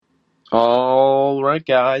All right,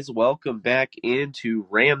 guys, welcome back into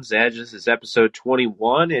Rams Edge. This is episode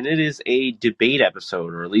 21, and it is a debate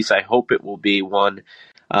episode, or at least I hope it will be one.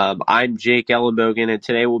 I'm Jake Ellenbogen, and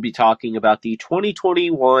today we'll be talking about the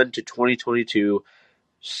 2021 to 2022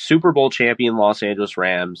 Super Bowl champion Los Angeles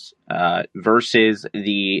Rams versus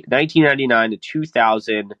the 1999 to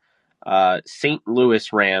 2000 St.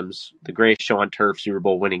 Louis Rams, the greatest show on turf Super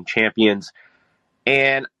Bowl winning champions.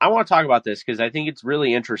 And I want to talk about this because I think it's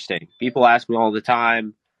really interesting. People ask me all the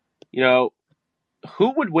time, you know,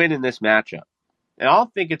 who would win in this matchup? And I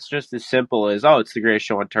don't think it's just as simple as, oh, it's the greatest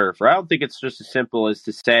show on turf. Or I don't think it's just as simple as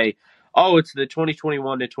to say, oh, it's the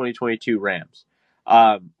 2021 to 2022 Rams.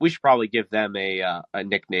 We should probably give them a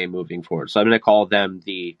nickname moving forward. So I'm going to call them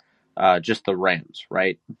the just the Rams,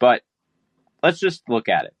 right? But let's just look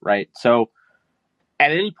at it, right? So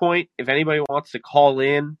at any point, if anybody wants to call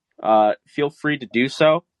in, feel free to do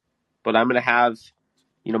so. But I'm going to have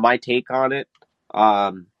my take on it.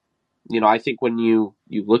 I think when you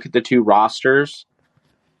look at the two rosters,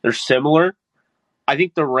 they're similar. I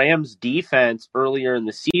think the Rams defense earlier in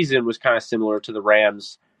the season was kind of similar to the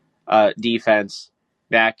Rams defense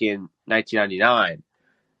back in 1999.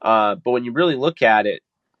 But when you really look at it,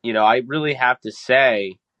 I really have to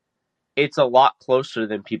say it's a lot closer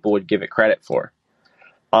than people would give it credit for.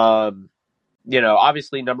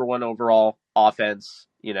 Obviously number one overall offense,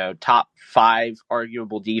 top five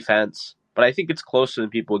arguable defense, but I think it's closer than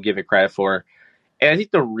people would give it credit for. And I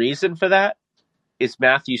think the reason for that is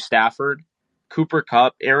Matthew Stafford, Cooper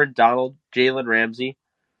Kupp, Aaron Donald, Jalen Ramsey.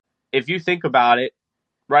 If you think about it,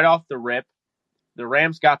 right off the rip, the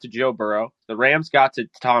Rams got to Joe Burrow, the Rams got to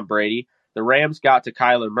Tom Brady, the Rams got to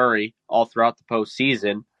Kyler Murray all throughout the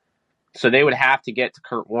postseason. So they would have to get to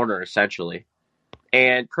Kurt Warner, essentially.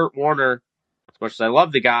 And Kurt Warner, as much as I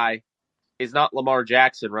love the guy, is not Lamar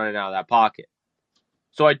Jackson running out of that pocket.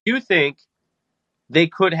 So I do think they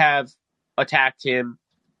could have attacked him,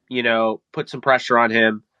 put some pressure on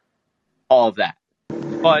him, all of that.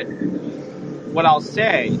 But what I'll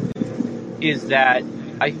say is that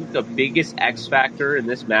I think the biggest X factor in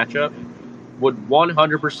this matchup would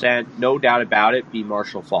 100%, no doubt about it, be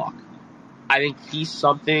Marshall Faulk. I think he's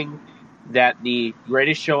something that the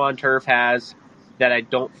greatest show on turf has that I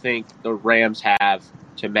don't think the Rams have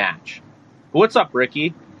to match. What's up,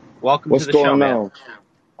 Ricky? Welcome to the show, man. What's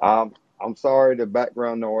going on? I'm sorry, the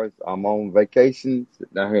background noise. I'm on vacation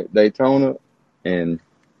down here at Daytona, and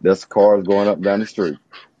this car is going up down the street.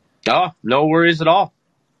 Oh, no worries at all.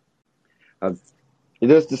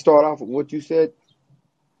 Just to start off with what you said,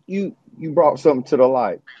 you brought something to the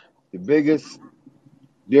light. The biggest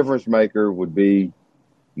difference maker would be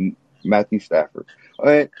Matthew Stafford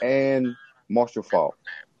and Marshall Faulk.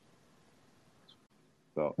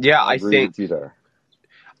 So yeah, I agree with you there.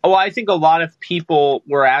 Oh, I think a lot of people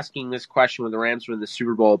were asking this question when the Rams were in the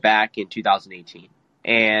Super Bowl back in 2018.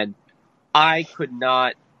 And I could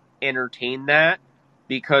not entertain that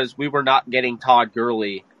because we were not getting Todd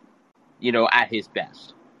Gurley, at his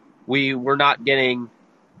best. We were not getting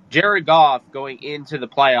Jared Goff going into the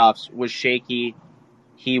playoffs was shaky.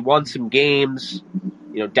 He won some games.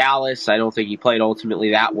 Dallas, I don't think he played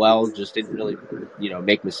ultimately that well, just didn't really,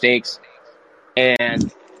 make mistakes.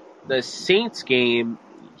 And the Saints game,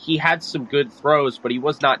 he had some good throws, but he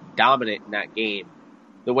was not dominant in that game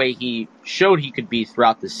the way he showed he could be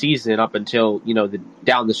throughout the season up until, the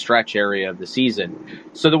down the stretch area of the season.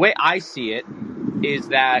 So the way I see it is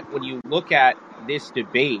that when you look at this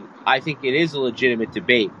debate, I think it is a legitimate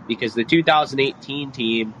debate because the 2018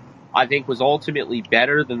 team, I think, was ultimately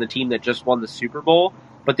better than the team that just won the Super Bowl,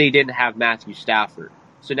 but they didn't have Matthew Stafford.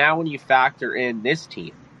 So now when you factor in this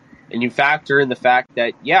team, and you factor in the fact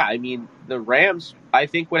that, the Rams, I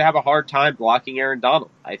think, would have a hard time blocking Aaron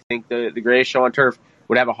Donald. I think the greatest show on turf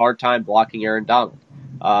would have a hard time blocking Aaron Donald.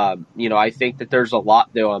 I think that there's a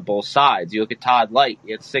lot, though, on both sides. You look at Todd Light.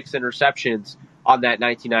 He had 6 interceptions on that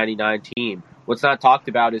 1999 team. What's not talked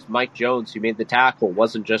about is Mike Jones, who made the tackle,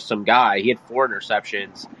 wasn't just some guy. He had 4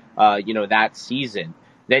 interceptions, that season.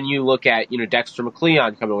 Then you look at, Dexter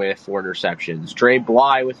McLeon coming away with 4 interceptions. Dre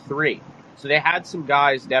Bly with 3. So they had some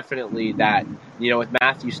guys definitely that, with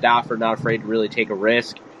Matthew Stafford not afraid to really take a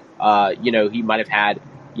risk, he might have had,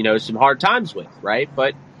 some hard times with, right?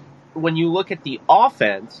 But when you look at the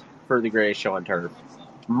offense for the greatest show on turf,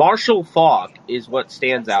 Marshall Faulk is what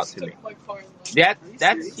stands out to me.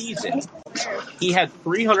 That season, he had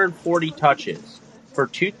 340 touches for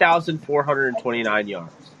 2,429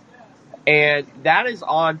 yards. And that is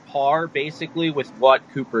on par, basically, with what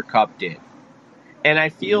Cooper Kupp did. And I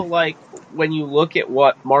feel like when you look at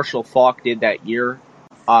what Marshall Faulk did that year,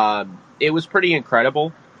 it was pretty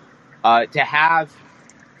incredible to have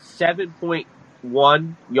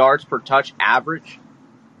 7.1 yards per touch average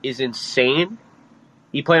is insane.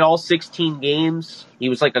 He played all 16 games. He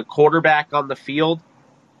was like a quarterback on the field.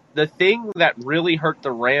 The thing that really hurt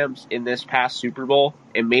the Rams in this past Super Bowl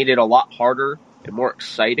and made it a lot harder and more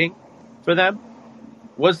exciting for them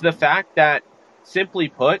was the fact that, simply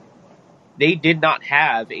put, they did not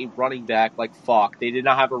have a running back like Falk. They did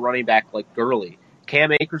not have a running back like Gurley.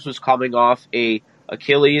 Cam Akers was coming off a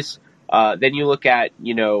Achilles. Then you look at,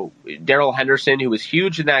 Darrell Henderson, who was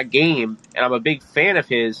huge in that game, and I'm a big fan of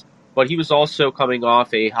his, but he was also coming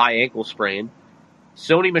off a high ankle sprain.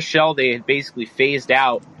 Sony Michel, they had basically phased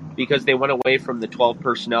out because they went away from the 12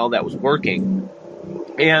 personnel that was working.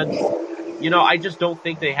 And, I just don't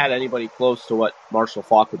think they had anybody close to what Marshall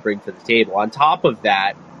Faulk would bring to the table. On top of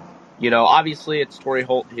that, obviously it's Torrey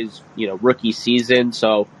Holt, his, rookie season,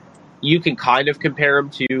 so you can kind of compare him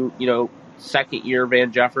to, second year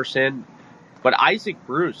Van Jefferson. But Isaac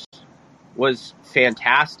Bruce was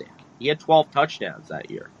fantastic. He had 12 touchdowns that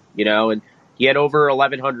year, and he had over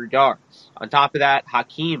 1,100 yards. On top of that,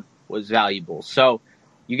 Hakeem was valuable. So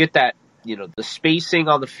you get that, the spacing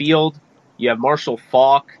on the field. You have Marshall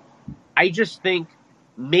Faulk. I just think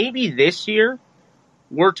maybe this year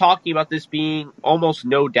we're talking about this being almost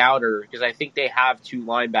no doubter because I think they have two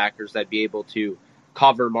linebackers that be able to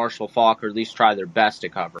cover Marshall Faulk or at least try their best to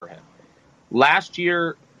cover him. Last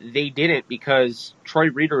year, they didn't because Troy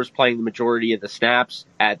Reeder was playing the majority of the snaps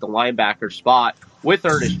at the linebacker spot with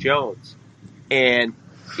Ernest Jones. And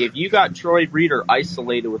if you got Troy Reeder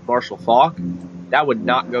isolated with Marshall Faulk, that would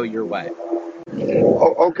not go your way.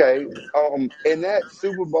 Okay. In that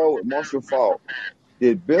Super Bowl with Marshall Faulk,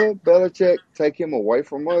 did Bill Belichick take him away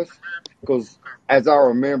from us? Because as I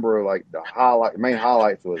remember, like the main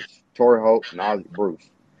highlights was Torrey Holt and Isaac Bruce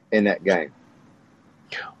in that game.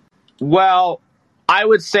 Well, I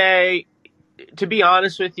would say, to be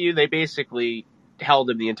honest with you, they basically held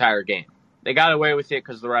him the entire game. They got away with it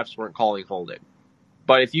because the refs weren't calling holding.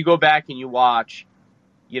 But if you go back and you watch,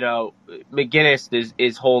 McGinnis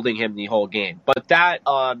is holding him the whole game. But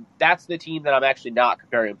that's the team that I'm actually not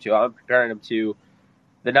comparing him to. I'm comparing him to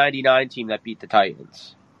the 99 team that beat the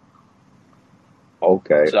Titans.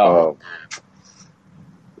 Okay. So,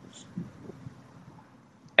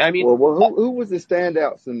 who was the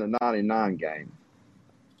standouts in the 99 game?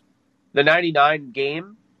 The 99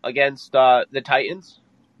 game against the Titans?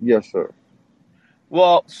 Yes, sir.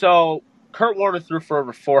 Well, so Kurt Warner threw for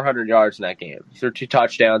over 400 yards in that game. He threw 2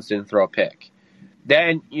 touchdowns, didn't throw a pick.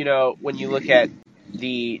 Then, when you look at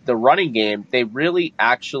the running game, they really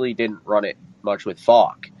actually didn't run it much with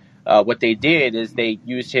Faulk. What they did is they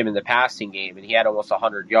used him in the passing game, and he had almost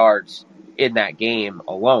 100 yards in that game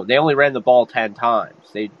alone. They only ran the ball 10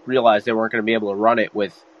 times. They realized they weren't going to be able to run it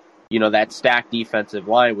with, that stacked defensive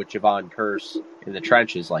line with Javon Curse in the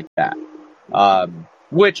trenches like that.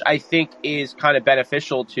 Which I think is kind of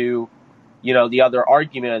beneficial to, the other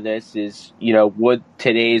argument of this is, would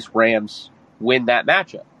today's Rams win that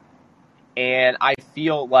matchup? And I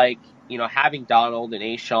feel like, having Donald and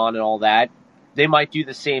Ashawn and all that, they might do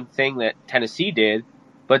the same thing that Tennessee did,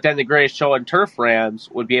 but then the greatest show on turf Rams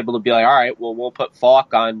would be able to be like, all right, well, we'll put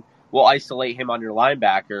Faulk on, we'll isolate him on your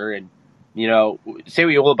linebacker, and, say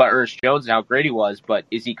what you will about Ernest Jones and how great he was, but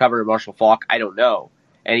is he covering Marshall Faulk? I don't know.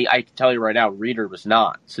 And I can tell you right now, Reeder was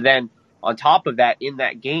not. So then, on top of that, in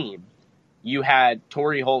that game, you had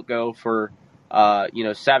Torrey Holt go for,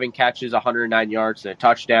 7 catches, 109 yards, and a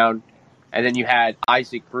touchdown. And then you had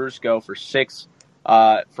Isaac Bruce go for 6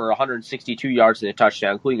 for 162 yards and a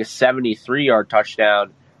touchdown, including a 73-yard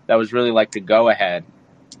touchdown that was really like the go-ahead.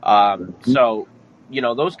 So,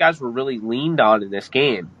 those guys were really leaned on in this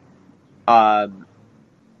game. I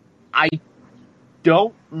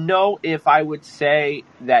don't know if I would say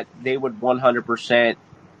that they would 100%.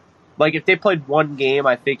 Like, if they played one game,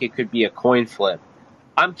 I think it could be a coin flip.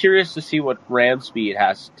 I'm curious to see what Ramspeed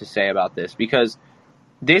has to say about this, because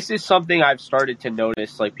this is something I've started to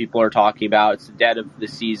notice, like, people are talking about. It's the dead of the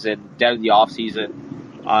season, dead of the off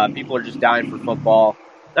season. People are just dying for football.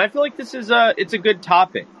 And I feel like this is it's a good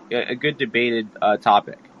topic, a good debated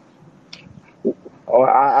topic. Oh,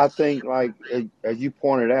 I think, like, as you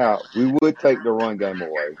pointed out, we would take the run game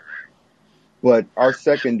away. But our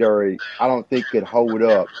secondary, I don't think could hold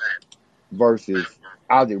up versus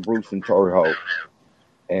Isaac Bruce and Torrey Holt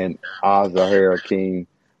and Zahir King.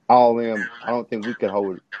 All of them, I don't think we could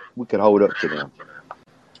hold up to them.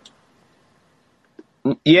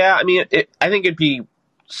 Yeah, I mean, I think it'd be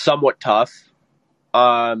somewhat tough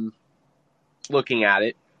looking at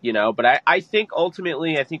it, but I think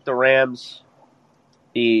ultimately, I think the Rams,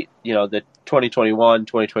 the 2021,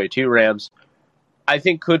 2022 Rams, I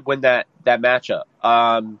think could win that matchup.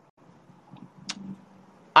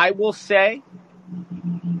 I will say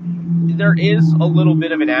there is a little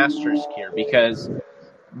bit of an asterisk here because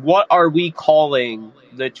what are we calling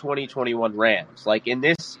the 2021 Rams? Like, in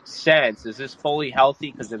this sense, is this fully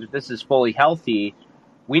healthy? Because if this is fully healthy,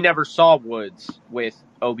 we never saw Woods with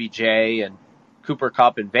OBJ and Cooper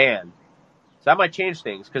Kupp and Van. So that might change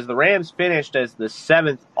things because the Rams finished as the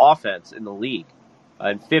 7th offense in the league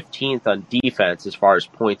and 15th on defense as far as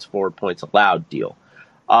points for, points allowed deal.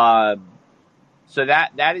 So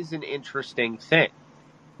that is an interesting thing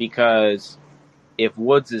because if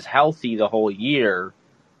Woods is healthy the whole year,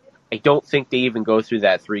 I don't think they even go through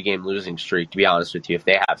that 3-game losing streak, to be honest with you. If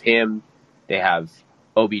they have him, they have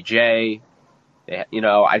OBJ, I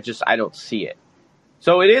don't see it.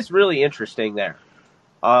 So it is really interesting there.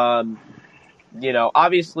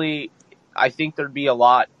 Obviously, I think there'd be a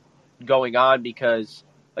lot going on because,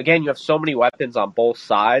 again, you have so many weapons on both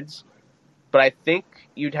sides, but I think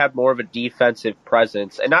you'd have more of a defensive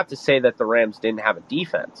presence. And not to say that the Rams didn't have a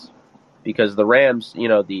defense, because the Rams,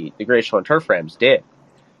 the Great Show and Turf Rams did.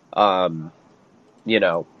 But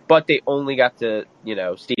they only got to,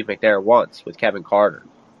 Steve McNair once with Kevin Carter.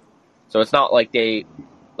 So it's not like the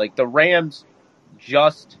Rams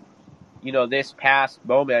just, this past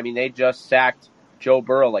moment, I mean, they just sacked Joe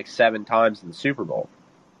Burrow like 7 times in the Super Bowl.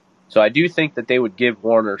 So I do think that they would give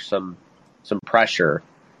Warner some pressure.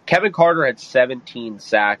 Kevin Carter had 17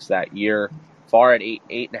 sacks that year. Farr had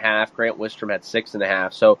 8.5. Grant Wistrom had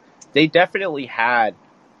 6.5. So they definitely had,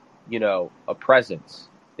 a presence.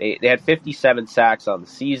 They had 57 sacks on the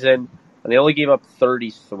season, and they only gave up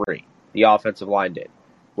 33. The offensive line did.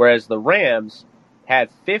 Whereas the Rams had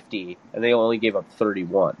 50, and they only gave up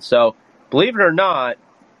 31. So, believe it or not,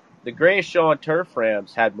 the Greatest Show on Turf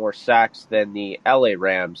Rams had more sacks than the LA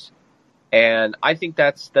Rams. And I think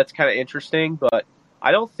that's kind of interesting, but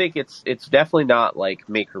I don't think it's definitely not like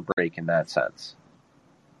make or break in that sense.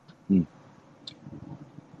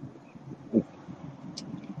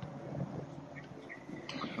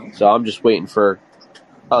 So I'm just waiting for.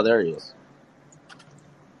 Oh, there he is.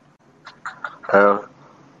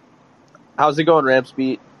 How's it going, Rams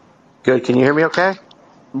Beat? Good. Can you hear me okay?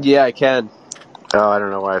 Yeah, I can. Oh, I don't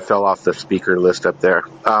know why I fell off the speaker list up there.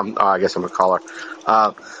 I guess I'm a caller.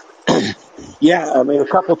 Yeah, I mean, a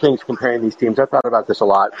couple things comparing these teams. I thought about this a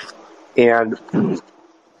lot. And,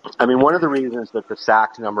 I mean, one of the reasons that the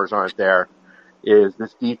sack numbers aren't there is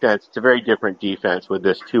this defense. It's a very different defense with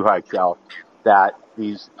this too high shell that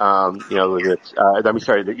these, with this,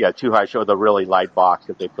 too high shell, the really light box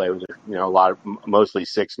that they play with, a lot of mostly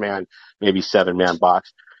 6-man, maybe 7-man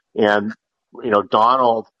box. And,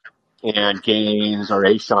 Donald and Gaines or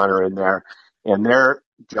Ashawn are in there, and their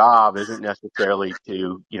job isn't necessarily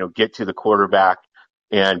to, get to the quarterback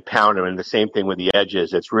and pound him. And the same thing with the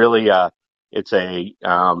edges. It's really fill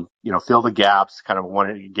the gaps, kind of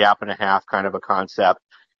one gap and a half kind of a concept,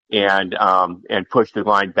 and push the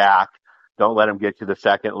line back. Don't let them get to the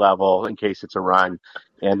second level in case it's a run.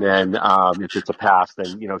 And then, if it's a pass,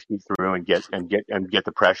 then, shoot through and get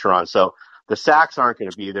the pressure on. So the sacks aren't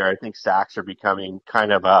going to be there. I think sacks are becoming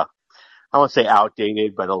kind of I won't say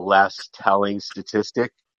outdated, but a less telling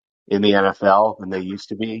statistic in the NFL than they used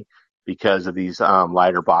to be because of these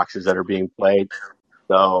lighter boxes that are being played.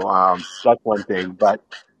 So that's one thing. But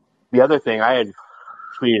the other thing I had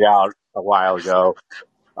tweeted out a while ago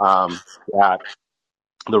that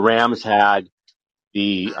the Rams had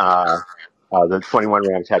the 21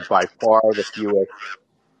 Rams had by far the fewest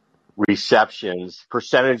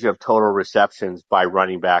percentage of total receptions by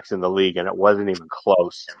running backs in the league, and it wasn't even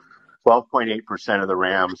close. 12.8% of the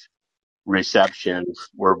Rams receptions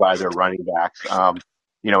were by their running backs.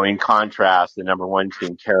 In contrast, the number one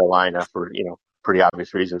team, Carolina, for, pretty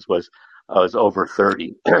obvious reasons, was over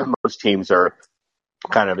 30. Most teams are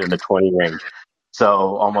kind of in the 20 range.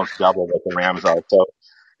 So almost double what the Rams are. So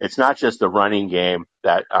it's not just the running game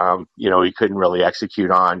that, he couldn't really execute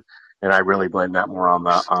on. And I really blame that more on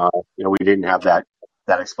we didn't have that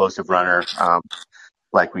explosive runner,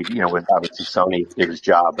 like with obviously Sony did his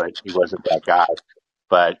job, but he wasn't that guy.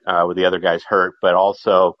 But with the other guys hurt, but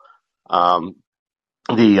also it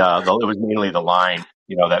was mainly the line,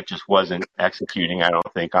 that just wasn't executing. I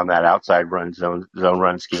don't think on that outside zone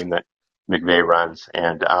run scheme that McVay runs,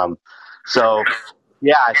 and so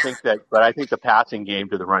yeah, I think the passing game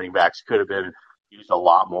to the running backs could have been used a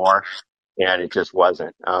lot more, and it just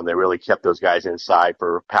wasn't. They really kept those guys inside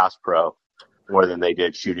for pass pro more than they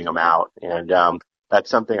did shooting them out, and that's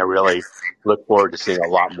something I really look forward to seeing a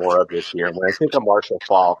lot more of this year. And when I think of Marshall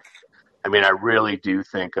Faulk, I mean, I really do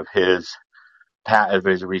think of his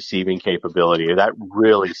receiving capability that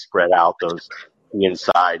really spread out the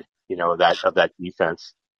inside, of that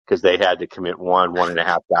defense. because they had to commit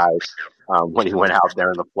 1.5 guys when he went out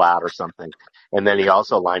there in the flat or something. And then he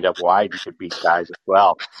also lined up wide. He could beat guys as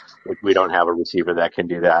well, which we don't have a receiver that can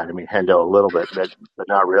do that. I mean, Hendo a little bit, but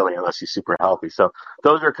not really unless he's super healthy. So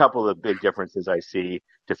those are a couple of the big differences I see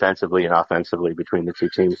defensively and offensively between the two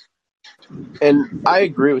teams. And I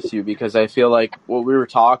agree with you because I feel like what we were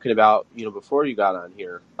talking about, before you got on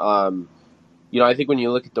here, I think when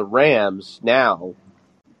you look at the Rams now,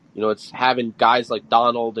 it's having guys like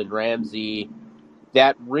Donald and Ramsey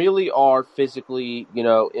that really are physically,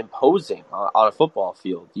 imposing on a football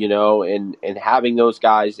field, and having those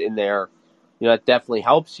guys in there, that definitely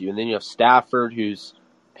helps you. And then you have Stafford, who's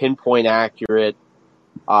pinpoint accurate.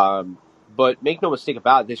 But make no mistake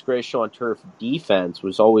about it, this Greatest Show on Turf defense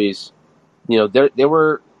was always, they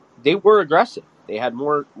were aggressive. They had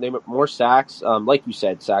more sacks. Like you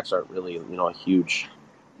said, sacks aren't really, a huge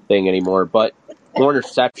thing anymore, but more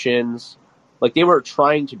interceptions. Like, they were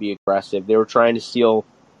trying to be aggressive. They were trying to steal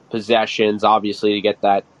possessions, obviously, to get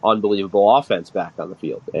that unbelievable offense back on the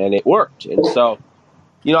field. And it worked. And so,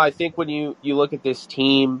 I think when you look at this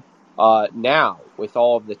team now, with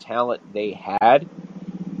all of the talent they had,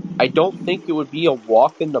 I don't think it would be a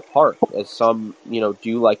walk in the park, as some,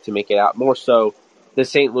 do like to make it out. More so the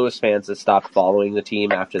St. Louis fans that stopped following the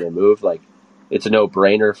team after they moved. Like, it's a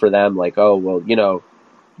no-brainer for them. Like, oh, well,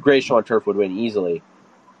 Greatest Show on Turf would win easily.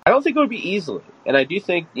 I don't think it would be easily. And I do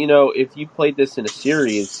think, if you played this in a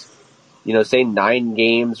series, say 9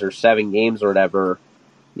 games or 7 games or whatever,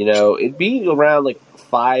 it'd be around like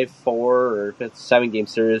 5-4, or if it's a 7-game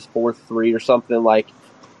series, 4-3 or something. Like,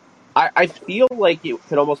 I feel like it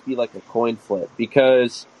could almost be like a coin flip,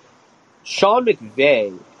 because Sean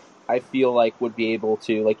McVay, I feel like, would be able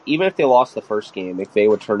to, like, even if they lost the first game, McVay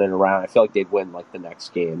would turn it around. I feel like they'd win like the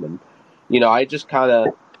next game. And, I just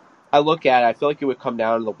I look at it, I feel like it would come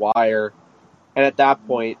down to the wire. And at that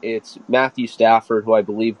point, it's Matthew Stafford, who I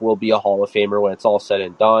believe will be a Hall of Famer when it's all said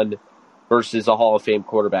and done, versus a Hall of Fame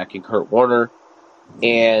quarterback in Kurt Warner.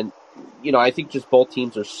 And, I think just both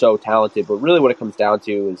teams are so talented. But really what it comes down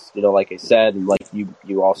to is, like I said, and like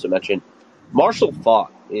you also mentioned, Marshall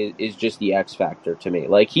Faulk is just the X factor to me.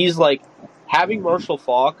 Like, he's like, having Marshall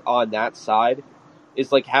Faulk on that side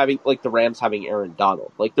is like having, like, the Rams having Aaron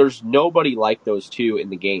Donald. Like, there's nobody like those two in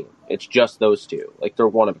the game. It's just those two. Like, they're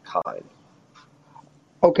one of a kind.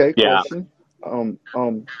 Okay, Yeah. question.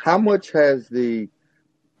 How much is the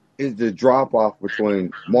drop off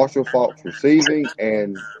between Marshall Faulk's receiving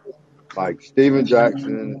and like Steven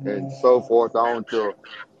Jackson and so forth on to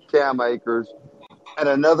Cam Akers? And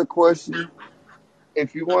another question: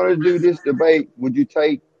 if you want to do this debate, would you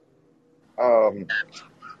take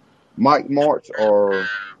Mike Martz or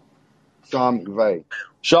Sean McVay?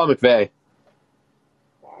 Sean McVay,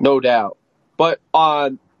 no doubt. But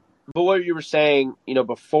what you were saying,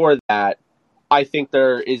 before that, I think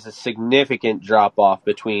there is a significant drop off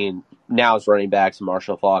between now's running backs and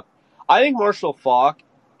Marshall Faulk. I think Marshall Faulk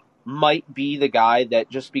might be the guy that,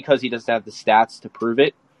 just because he doesn't have the stats to prove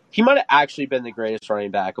it, he might have actually been the greatest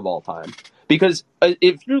running back of all time. Because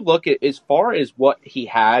if you look at, as far as what he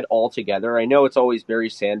had altogether, I know it's always Barry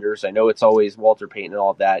Sanders, I know it's always Walter Payton and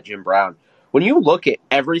all of that, Jim Brown. When you look at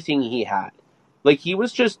everything he had, like, he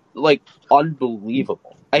was just, like,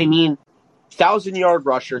 unbelievable. I mean, 1,000-yard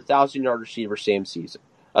rusher, 1,000-yard receiver, same season.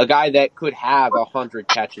 A guy that could have 100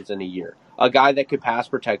 catches in a year. A guy that could pass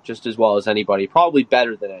protect just as well as anybody, probably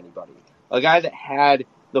better than anybody. A guy that had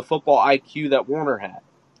the football IQ that Warner had.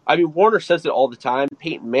 I mean, Warner says it all the time.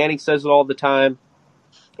 Peyton Manning says it all the time.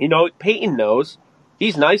 Peyton knows.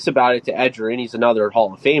 He's nice about it to Edgerrin. He's another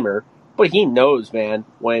Hall of Famer. But he knows, man,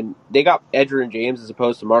 when they got Edgerrin James as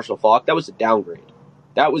opposed to Marshall Faulk, that was a downgrade.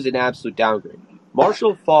 That was an absolute downgrade.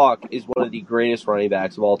 Marshall Faulk is one of the greatest running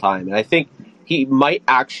backs of all time. And I think he might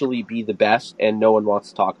actually be the best, and no one wants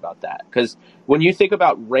to talk about that. Because when you think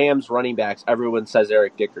about Rams running backs, everyone says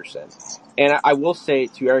Eric Dickerson. And I will say,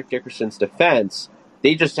 to Eric Dickerson's defense,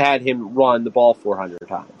 they just had him run the ball 400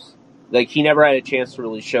 times. Like, he never had a chance to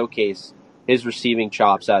really showcase his receiving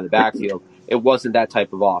chops out of the backfield. It wasn't that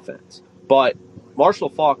type of offense. But Marshall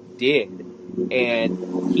Faulk did,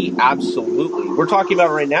 and he absolutely, we're talking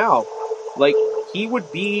about right now, like, he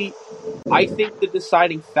would be, I think, the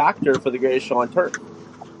deciding factor for the Greatest Show on Turf.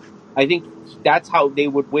 I think that's how they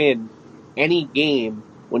would win any game.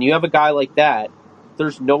 When you have a guy like that,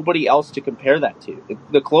 there's nobody else to compare that to.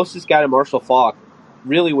 The closest guy to Marshall Faulk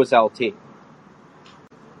really was LT.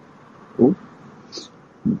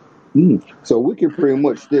 So we could pretty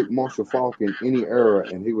much stick Marshall Faulk in any era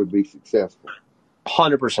and he would be successful.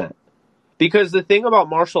 100%. Because the thing about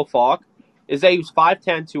Marshall Faulk is that he was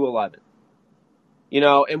 5'10", 211.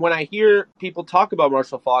 And when I hear people talk about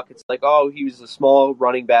Marshall Faulk, it's like, oh, he was a small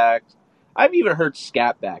running back. I've even heard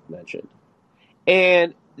scat back mentioned.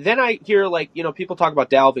 And then I hear, people talk about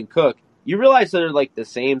Dalvin Cook. You realize they're, the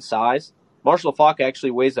same size. Marshall Faulk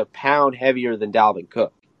actually weighs a pound heavier than Dalvin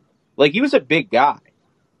Cook. He was a big guy.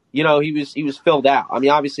 He was filled out. I mean,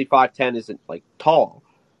 obviously 5'10" isn't, tall.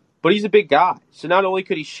 But he's a big guy. So not only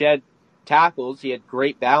could he shed tackles, he had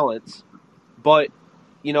great balance. But,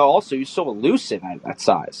 also he was so elusive at that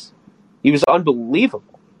size. He was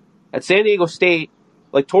unbelievable. At San Diego State,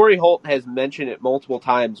 Torrey Holt has mentioned it multiple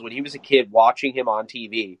times when he was a kid watching him on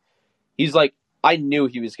TV. He's like, I knew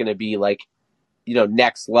he was going to be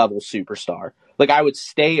next level superstar. I would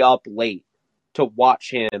stay up late to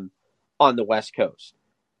watch him on the West Coast.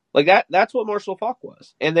 That's what Marshall Faulk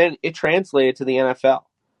was. And then it translated to the NFL.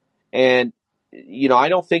 And, I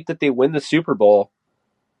don't think that they win the Super Bowl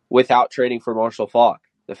without trading for Marshall Faulk.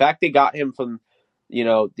 The fact they got him from,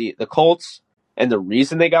 the Colts, and the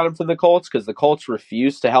reason they got him from the Colts, because the Colts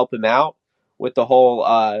refused to help him out with the whole,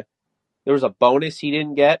 there was a bonus he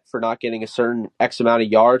didn't get for not getting a certain X amount of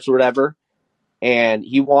yards or whatever. And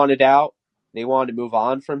he wanted out. They wanted to move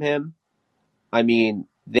on from him. I mean,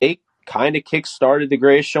 they kind of kick-started the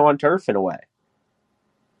greatest show on turf in a way.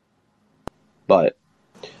 But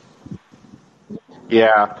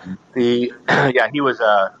Yeah, he was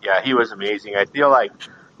amazing. I feel like,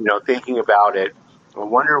 thinking about it, I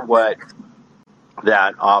wonder what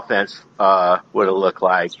that offense would have looked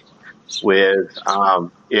like with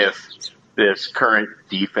if this current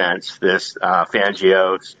defense, this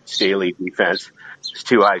Fangio Staley defense, this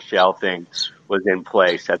two high shell thing was in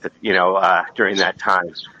place at the during that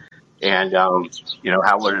time, and how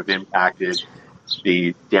would it have impacted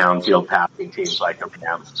the downfield passing teams like the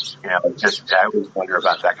Rams? I always wonder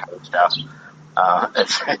about that kind of stuff.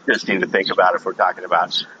 It's interesting to think about if we're talking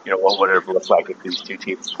about, what would it have looked like if these two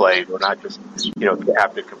teams played. We're not just,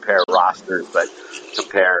 have to compare rosters, but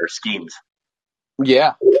compare schemes.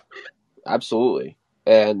 yeah, absolutely.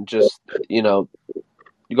 And just, you're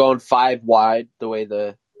going 5 wide the way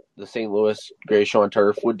the St. Louis greatest show on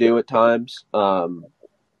turf would do at times.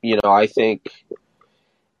 I think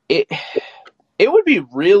it would be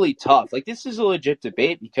really tough. This is a legit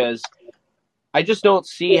debate because I just don't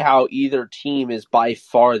see how either team is by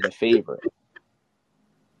far the favorite.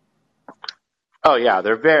 Oh yeah,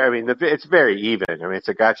 they're very. I mean, it's very even. I mean, it's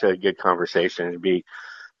a good conversation. It'd be.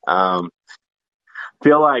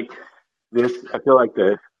 Feel like this. I feel like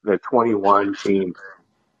the 21 team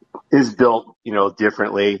is built,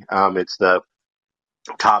 differently. It's the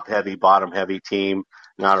top heavy, bottom heavy team.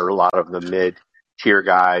 Not a lot of the mid tier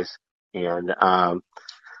guys, and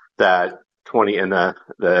that 20 and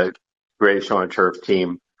the greatest show on turf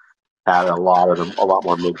team had a lot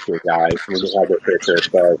more mid tier guys. I mean, they had their fair share of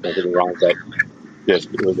stars. Don't get me wrong, but just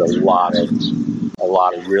it was a lot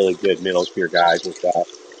of really good middle tier guys. With that,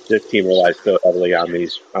 this team relies so heavily on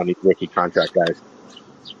these rookie contract guys.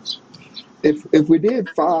 If we did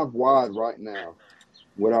 5 wide right now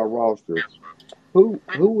with our roster, who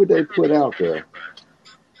would they put out there?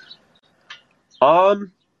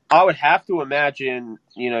 I would have to imagine,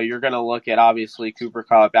 you're going to look at obviously Cooper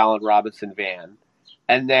Kupp, Allen Robinson, Van.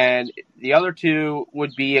 And then the other two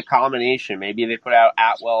would be a combination. Maybe they put out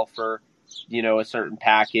Atwell for, a certain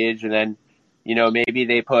package. And then, maybe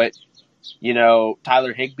they put,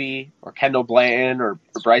 Tyler Higbee or Kendall Blanton or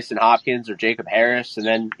Bryson Hopkins or Jacob Harris. And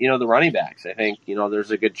then, the running backs. I think,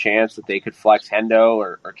 there's a good chance that they could flex Hendo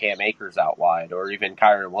or Cam Akers out wide, or even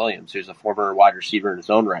Kyron Williams, who's a former wide receiver in his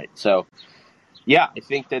own right. So, yeah, I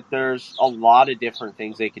think that there's a lot of different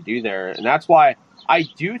things they could do there. And that's why I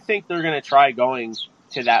do think they're going to try going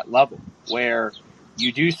to that level where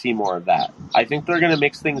you do see more of that. I think they're going to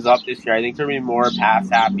mix things up this year. I think they're going to be more pass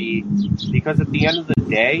happy because at the end of the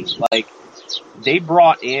day, they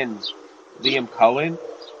brought in Liam Cohen.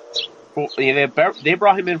 They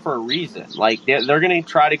brought him in for a reason. They're going to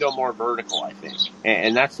try to go more vertical, I think.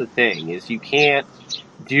 And that's the thing, is you can't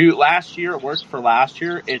do last year. It worked for last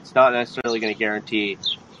year. It's not necessarily going to guarantee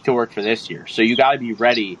to work for this year. So you got to be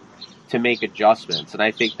ready to make adjustments. And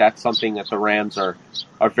I think that's something that the Rams are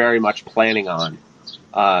very much planning on,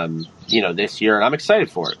 this year. And I'm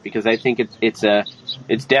excited for it because I think it's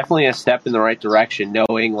definitely a step in the right direction,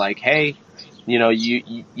 knowing hey,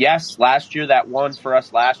 yes, last year that won for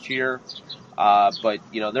us last year, but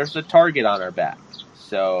there's a target on our back.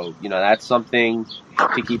 So, that's something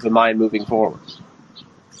to keep in mind moving forward.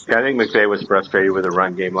 Yeah, I think McVay was frustrated with the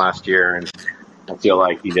run game last year, and I feel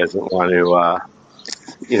like he doesn't want to,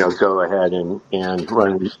 go ahead and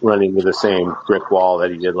run into the same brick wall that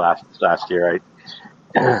he did last year.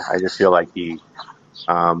 I just feel like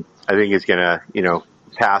I think he's gonna,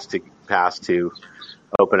 pass to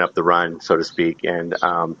open up the run, so to speak, and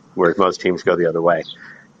whereas most teams go the other way.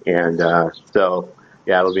 And so,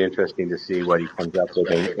 yeah, it'll be interesting to see what he comes up with.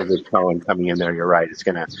 And with Cohen coming in there, you're right. It's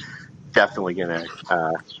definitely gonna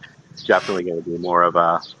be more of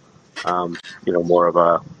a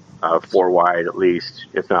four wide at least,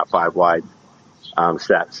 if not five wide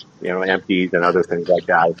sets. Empties and other things like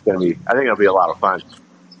that. It's gonna be. I think it'll be a lot of fun.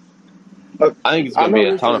 I think it's I going to be know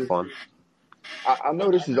a this ton of is fun. I know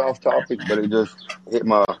this is off topic, but it just hit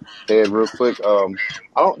my head real quick. I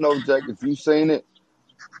don't know, Jake, if you've seen it.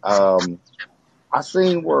 I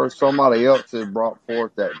seen where somebody else had brought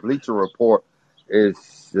forth that Bleacher Report is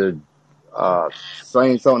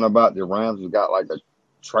saying something about the Rams have got like a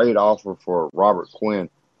trade offer for Robert Quinn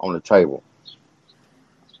on the table.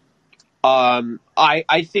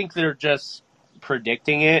 I think they're just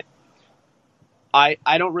predicting it. I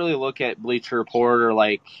don't really look at Bleacher Report or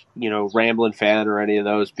Ramblin' Fan or any of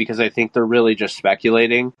those because I think they're really just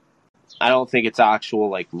speculating. I don't think it's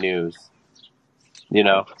actual news.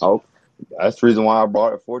 Oh, that's the reason why I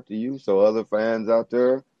brought it forth to you, so other fans out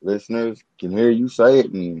there, listeners, can hear you say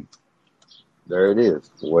it, and there it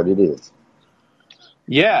is, what it is.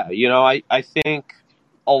 Yeah, I think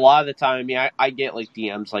a lot of the time, I get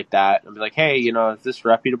DMs like that. I'll be like, hey, is this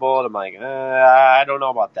reputable? And I'm like, I don't know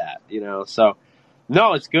about that, So,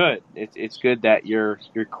 no, it's good. It's good that you're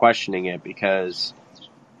questioning it because,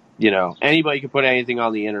 anybody can put anything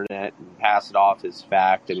on the internet and pass it off as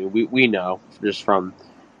fact. I mean, we know just from,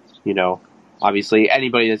 obviously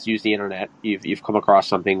anybody that's used the internet, you've come across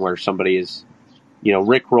something where somebody is,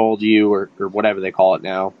 rickrolled you or whatever they call it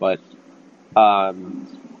now, but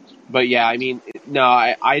yeah, I mean, no,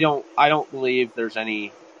 I don't believe there's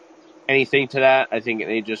anything to that. I think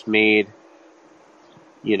they just made,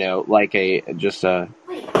 a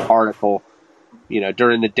article,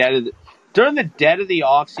 during the dead of the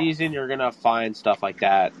off season, you're gonna find stuff like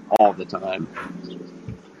that all the time.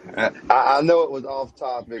 I know it was off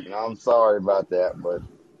topic, and I'm sorry about that, but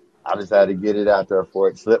I just had to get it out there before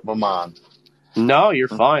it slipped my mind. No, you're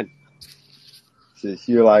fine. Since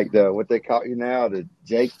you're like what they call you now, the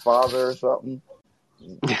Jake father or something.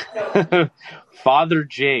 Father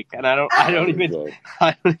Jake, and I don't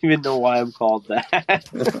even know why I'm called that.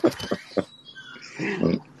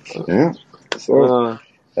 Yeah. So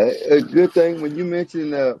a good thing when you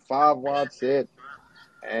mentioned the 5 wide set,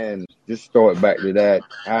 and just throw it back to that.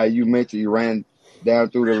 How you mentioned you ran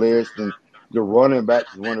down through the list, and the running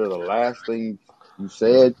backs is one of the last things you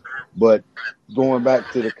said. But going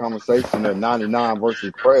back to the conversation of 99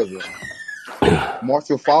 versus present,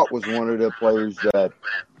 Marshall Faulk was one of the players that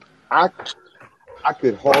I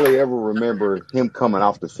could hardly ever remember him coming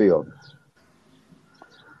off the field.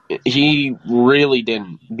 He really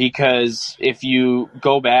didn't, because if you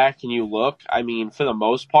go back and you look, I mean, for the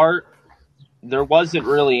most part, there wasn't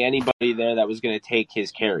really anybody there that was going to take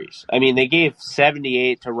his carries. I mean, they gave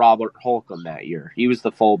 78 to Robert Holcomb that year. He was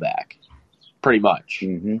the fullback, pretty much.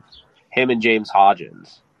 Mm-hmm. Him and James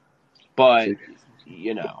Hodgins. But,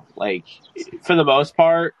 for the most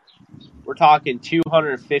part, we're talking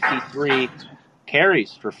 253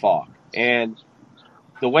 carries for Falk. And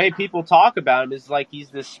the way people talk about him is like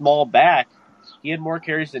he's this small back. He had more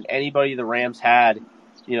carries than anybody the Rams had,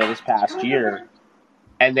 this past year.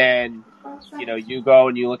 And then, you go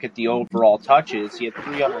and you look at the overall touches. He had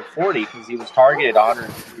 340 because he was targeted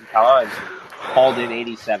 103 times and hauled in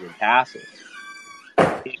 87 passes.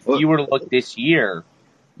 If you were to look this year,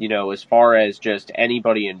 as far as just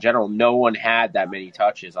anybody in general, no one had that many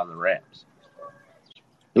touches on the Rams.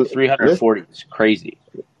 340 is crazy.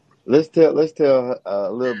 Let's tell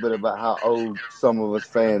a little bit about how old some of us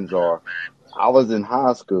fans are. I was in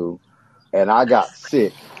high school, and I got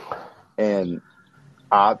sick, and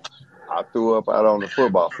I threw up out on the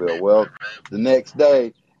football field. Well, the next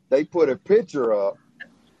day they put a picture up.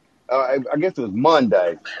 I guess it was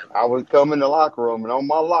Monday. I was coming in the locker room, and on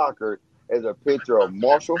my locker is a picture of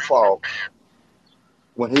Marshall Faulk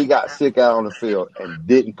when he got sick out on the field and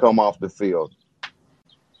didn't come off the field.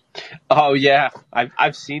 Oh yeah,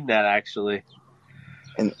 I've seen that actually.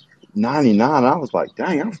 And 99, I was like,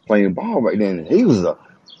 dang, I was playing ball back then. And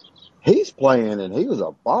he's playing, and he was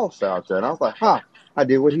a boss out there. And I was like, I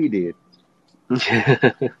did what he did.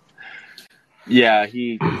 Yeah,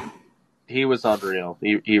 he was unreal.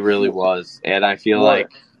 He really was. And I feel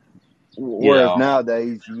like whereas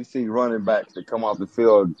nowadays you see running backs that come off the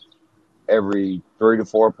field every 3 to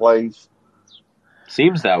 4 plays.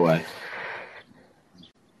 Seems that way.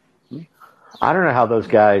 I don't know how those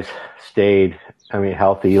guys stayed,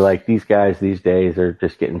 healthy. Like, these guys these days are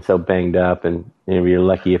just getting so banged up, and you're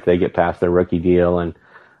lucky if they get past their rookie deal. And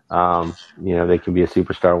They can be a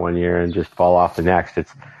superstar one year and just fall off the next.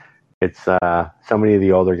 It's so many of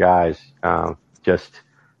the older guys just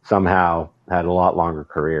somehow had a lot longer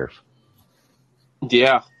careers.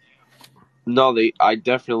 Yeah. No, I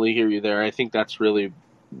definitely hear you there. I think that's really,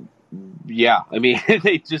 yeah. I mean,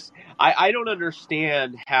 they just, I don't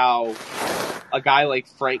understand how a guy like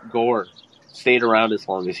Frank Gore stayed around as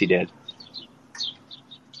long as he did.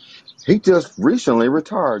 He just recently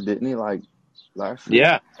retired, didn't he? Like last year?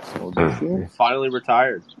 Yeah. Or this year? Finally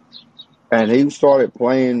retired. And he started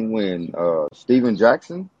playing when Steven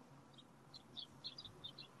Jackson?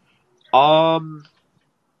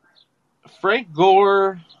 Frank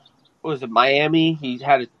Gore, what was it, Miami? Didn't he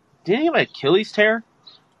have an Achilles tear?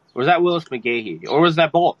 Or was that Willis McGahee? Or was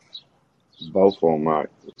that both? Both of them,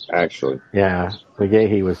 actually. Yeah,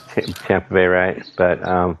 McGahee was Tampa Bay, right? But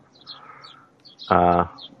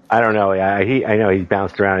I don't know. I know he's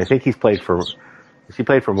bounced around. I think he's played for. Has he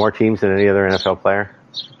played for more teams than any other NFL player?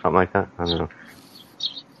 Something like that. I don't know.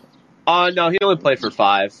 No, he only played for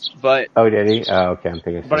 5. But oh, did he? Oh, okay. I'm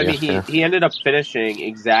thinking. But I mean, he ended up finishing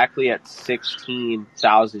exactly at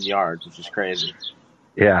 16,000 yards, which is crazy.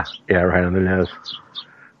 Yeah, right on the nose.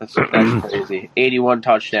 That's crazy. 81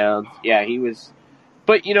 touchdowns. Yeah, he was.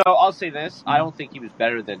 But I'll say this: I don't think he was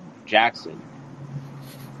better than Jackson.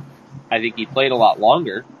 I think he played a lot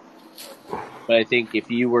longer. But I think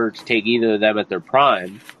if you were to take either of them at their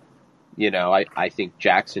prime, I think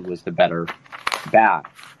Jackson was the better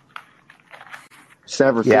back.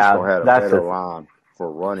 San Francisco had a better line for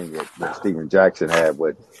running it than Steven Jackson had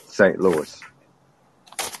with St. Louis.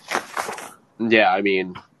 Yeah, I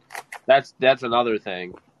mean, that's another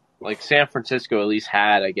thing. Like San Francisco at least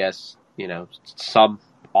had, I guess, some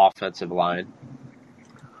offensive line.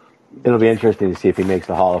 It'll be interesting to see if he makes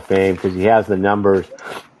the Hall of Fame because he has the numbers,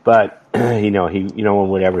 but no one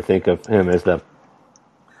would ever think of him as the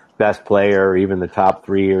best player, or even the top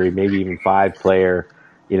 3, or maybe even 5 player,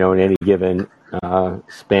 in any given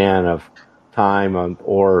span of time,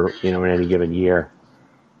 or in any given year.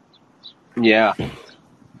 Yeah.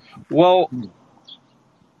 Well,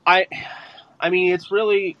 I mean, it's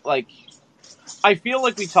really like I feel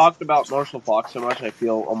like we talked about Marshall Faulk so much. I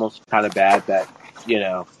feel almost kind of bad that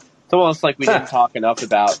it's almost like we didn't talk enough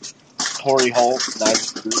about Torrey Holt and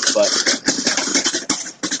Isaac Bruce, but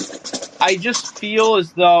I just feel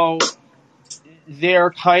as though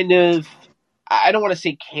they're kind of, I don't want to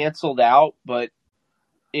say canceled out, but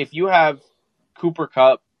if you have Cooper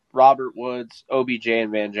Kupp, Robert Woods, OBJ,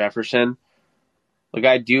 and Van Jefferson, like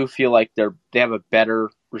I do feel like they have a better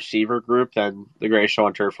receiver group than the Gray Show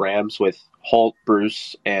on Turf Rams with Holt,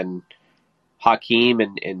 Bruce, and Hakeem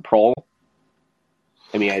and Prohl.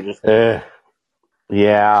 I mean, I just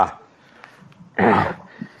yeah.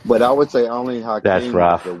 But I would say only Hakeem is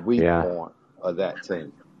the weak point of that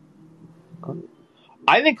team.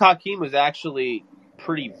 I think Hakeem was actually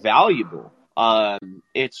pretty valuable.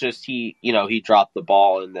 It's just he dropped the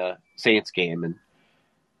ball in the Saints game and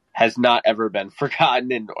has not ever been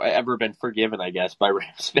forgotten and ever been forgiven, I guess, by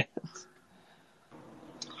Rams fans.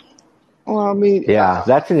 Well, I mean, yeah,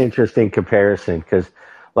 that's an interesting comparison because,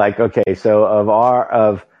 okay, so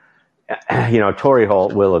Torrey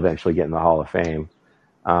Holt will eventually get in the Hall of Fame.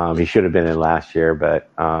 He should have been in last year, but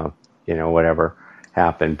whatever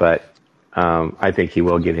happened. But I think he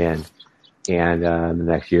will get in, and the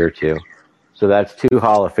next year or two. So that's 2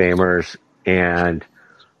 Hall of Famers, and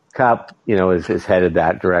Kupp, is headed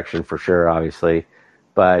that direction for sure, obviously.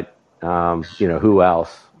 But who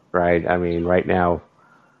else, right? I mean, right now,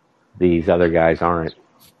 these other guys aren't,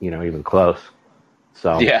 even close.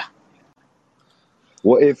 So yeah.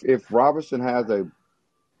 Well, if Robertson has a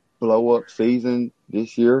blow up season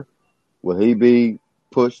this year, will he be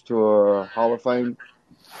pushed to a Hall of Fame?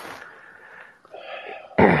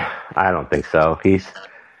 I don't think so.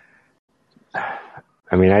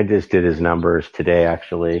 I just did his numbers today,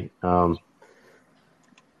 actually.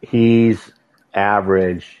 He's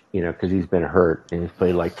average, because he's been hurt and he's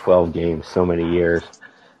played like 12 games so many years.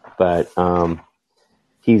 But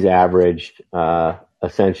he's averaged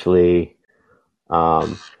essentially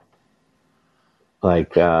if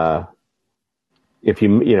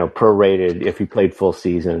you prorated, if he played full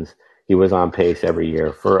seasons, he was on pace every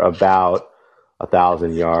year for about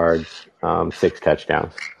 1,000 yards, 6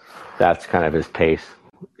 touchdowns. That's kind of his pace.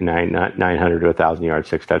 900 to 1,000 yards,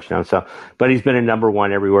 6 touchdowns. So, but he's been a number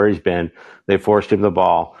 1 everywhere he's been. They forced him the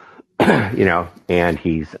ball, and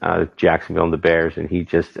he's Jacksonville and the Bears, and he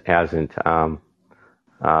just hasn't,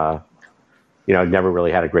 never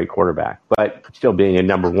really had a great quarterback. But still being a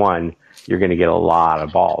number 1, you're going to get a lot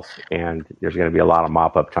of balls, and there's going to be a lot of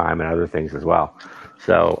mop-up time and other things as well.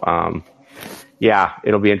 So, yeah,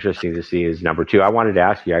 it'll be interesting to see his number 2. I wanted to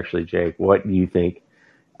ask you actually, Jake, what do you think?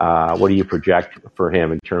 What do you project for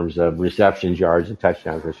him in terms of receptions, yards, and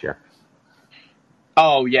touchdowns this year?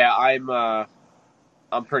 Oh yeah, I'm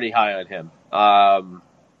pretty high on him.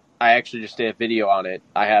 I actually just did a video on it.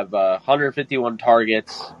 I have 151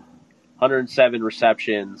 targets, 107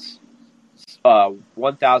 receptions,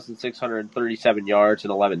 1,637 yards,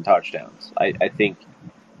 and 11 touchdowns. I think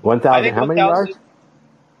 1,000. How many 1,000.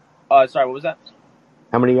 yards? Sorry, what was that?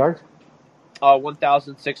 How many yards?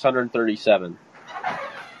 1,637.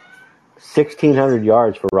 1,600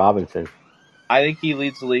 yards for Robinson. I think he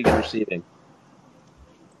leads the league in receiving.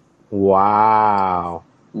 Wow.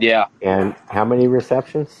 Yeah. And how many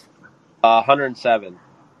receptions? 107.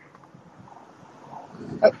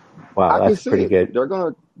 Wow, I can that's see pretty it. good. They're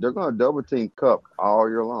gonna double team Cup all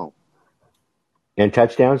year long. And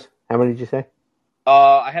touchdowns? How many did you say?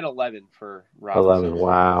 I had 11 for Robinson. 11.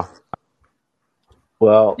 Wow.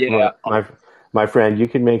 Well, Yeah. my friend, you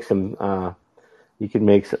can make some. You can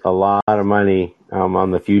make a lot of money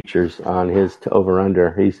on the futures on his over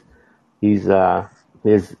under. His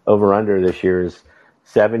over under this year is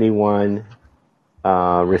 71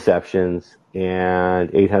 receptions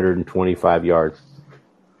and 825 yards.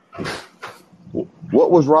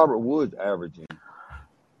 What was Robert Woods averaging?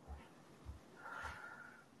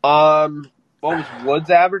 What was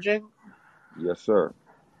Woods averaging? Yes, sir.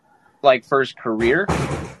 Like for his career?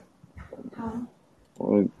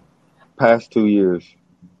 Well, past 2 years.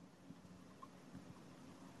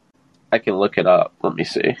 I can look it up. Let me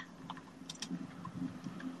see.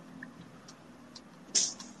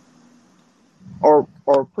 Or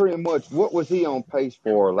pretty much, what was he on pace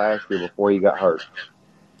for last year before he got hurt?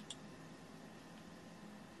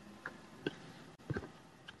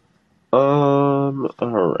 All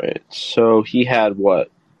right. So he had what?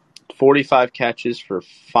 45 catches for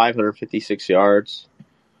 556 yards.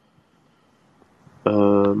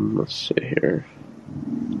 Let's see here.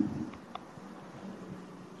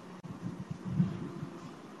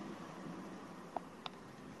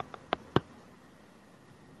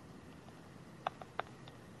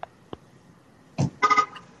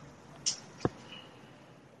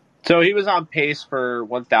 So he was on pace for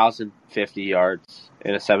 1,050 yards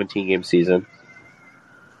in a 17-game season.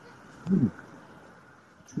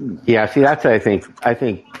 Yeah, see, that's I think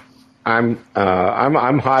I'm high.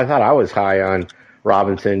 I thought I was high on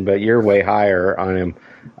Robinson, but you're way higher on him.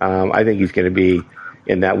 I think he's going to be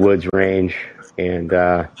in that Woods range, and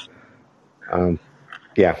yeah,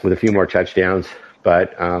 with a few more touchdowns.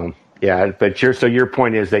 But yeah, but your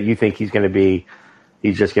point is that you think he's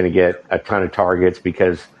just going to get a ton of targets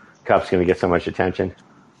because Kupp's going to get so much attention.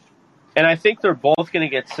 And I think they're both going to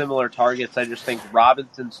get similar targets. I just think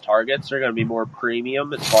Robinson's targets are going to be more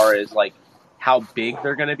premium as far as like how big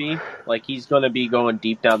they're going to be. Like he's going to be going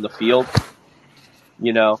deep down the field,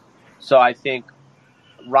 you know. So I think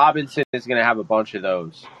Robinson is going to have a bunch of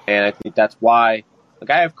those, and I think that's why. Like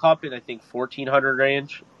I have Kupp in I think 1,400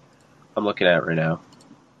 range. I'm looking at it right now.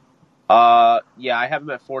 Yeah, I have him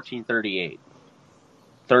at 1,438.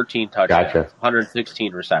 13 touchdowns, Gotcha.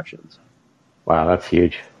 116 receptions. Wow, that's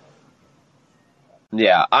huge.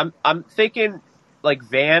 Yeah, I'm thinking like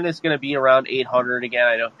Van is going to be around 800 again.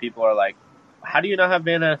 I know people are like, how do you not have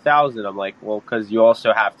Van at 1,000? I'm like, well, because you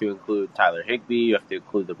also have to include Tyler Higbee. You have to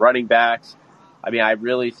include the running backs. I mean, I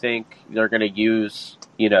really think they're going to use,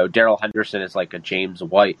 Darrell Henderson as like a James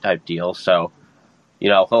White type deal. So,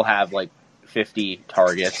 he'll have like 50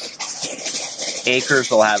 targets. Akers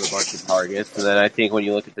will have a bunch of targets. And then I think when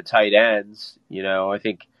you look at the tight ends, I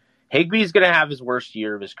think Higbee's going to have his worst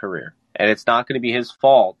year of his career. And it's not going to be his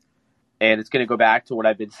fault. And it's going to go back to what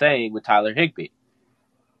I've been saying with Tyler Higbee.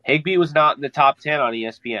 Higbee was not in the top 10 on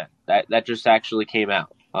ESPN. That just actually came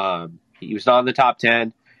out. He was not in the top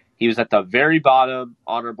 10. He was at the very bottom,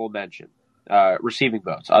 honorable mention, receiving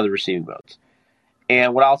votes, other receiving votes.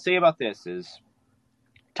 And what I'll say about this is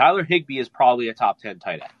Tyler Higbee is probably a top 10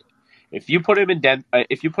 tight end. If you put him in Tampa,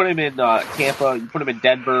 you put him in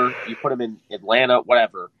Denver, you put him in Atlanta,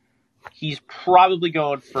 whatever, he's probably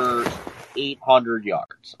going for 800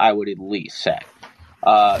 yards, I would at least say.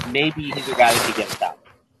 Maybe he's a guy that could get 1,000.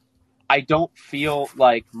 I don't feel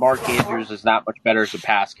like Mark Andrews is that much better as a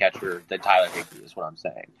pass catcher than Tyler Higbee is what I'm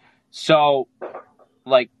saying. So,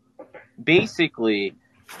 basically,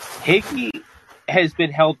 Higbee has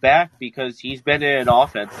been held back because he's been in an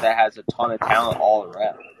offense that has a ton of talent all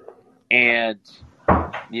around. And,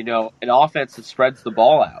 an offense that spreads the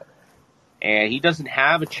ball out. And he doesn't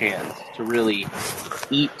have a chance to really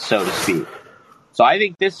eat, so to speak. So I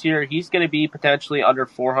think this year he's going to be potentially under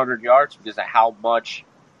 400 yards because of how much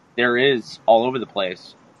there is all over the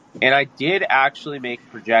place. And I did actually make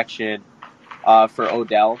a projection for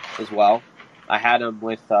Odell as well. I had him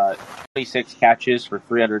with 26 catches for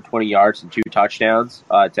 320 yards and 2 touchdowns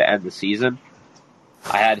to end the season.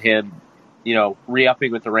 I had him,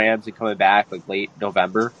 re-upping with the Rams and coming back like late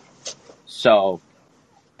November. So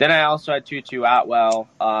then I also had Tutu Atwell.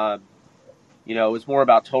 It was more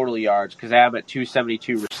about total yards because I have him at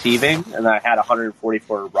 272 receiving, and I had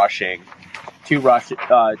 144 rushing, two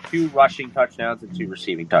rushing touchdowns and 2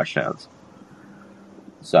 receiving touchdowns.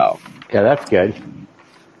 So yeah, that's good.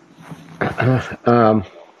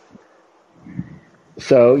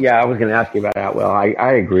 So yeah, I was going to ask you about Atwell.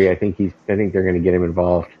 I agree. I think they're going to get him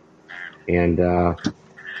involved, and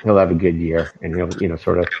he'll have a good year, and he'll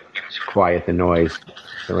sort of quiet the noise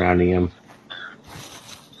surrounding him.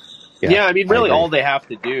 yeah, I mean, I really, agree. all they have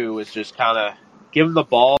to do is just kind of give him the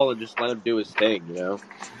ball and just let him do his thing.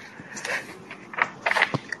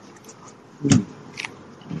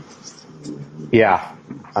 Yeah.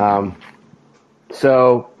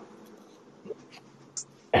 So,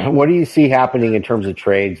 what do you see happening in terms of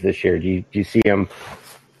trades this year? Do you see him?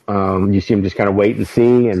 Do you see him just kind of wait and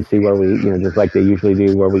see where we, just like they usually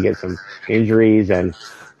do, where we get some injuries and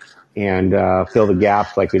fill the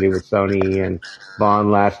gaps like we did with Sony and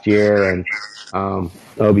Vaughn last year, and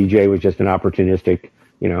OBJ was just an opportunistic,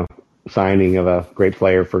 signing of a great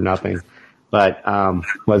player for nothing, but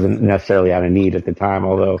wasn't necessarily out of need at the time,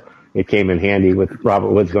 although it came in handy with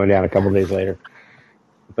Robert Woods going down a couple days later.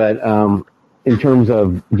 But in terms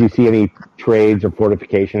of, do you see any trades or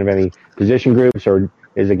fortification of any position groups, or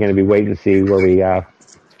is it going to be wait and see where we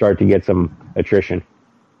start to get some attrition?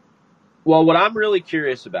 Well, what I'm really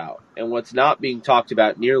curious about, and what's not being talked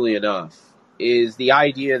about nearly enough, is the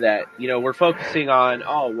idea that, we're focusing on,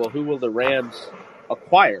 who will the Rams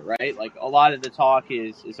acquire, right? Like, a lot of the talk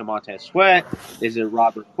is it Montez Sweat? Is it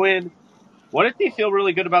Robert Quinn? What if they feel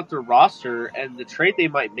really good about their roster and the trade they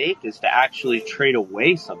might make is to actually trade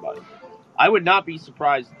away somebody? I would not be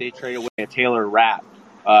surprised if they trade away a Taylor Rapp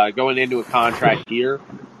going into a contract year.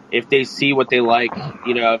 If they see what they like,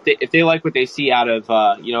 if they like what they see out of,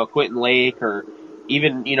 Quentin Lake or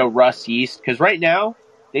even, Russ Yeast. Because right now,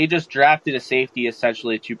 they just drafted a safety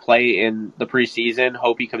essentially to play in the preseason.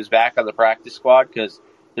 Hope he comes back on the practice squad because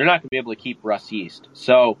they're not going to be able to keep Russ Yeast.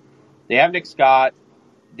 So they have Nick Scott.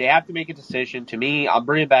 They have to make a decision. To me, I'm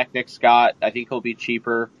bringing back Nick Scott. I think he'll be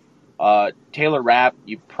cheaper. Taylor Rapp,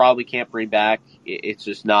 you probably can't bring back. It's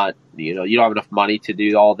just not, you don't have enough money to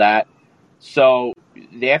do all that. So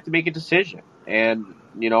they have to make a decision. And,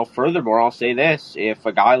 furthermore, I'll say this. If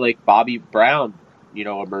a guy like Bobby Brown,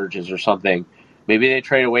 emerges or something, maybe they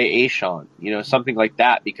trade away Ashawn, something like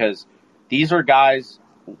that, because these are guys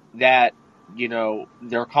that,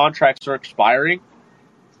 their contracts are expiring.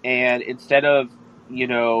 And instead of,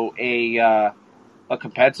 a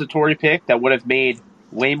compensatory pick that would have made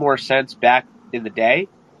way more sense back in the day,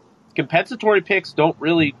 compensatory picks don't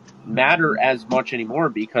really matter as much anymore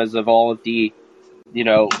because of all of the,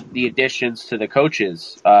 the additions to the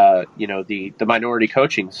coaches, the minority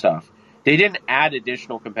coaching stuff. They didn't add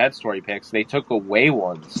additional compensatory picks. They took away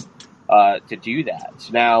ones to do that.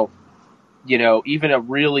 So now, even a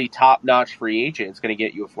really top-notch free agent is going to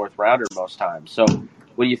get you a 4th rounder most times. So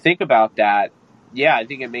when you think about that, yeah, I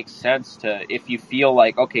think it makes sense to, if you feel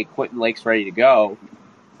like, okay, Quentin Lake's ready to go,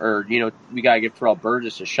 or, we got to give Terrell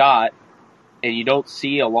Burgess a shot, and you don't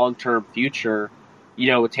see a long-term future,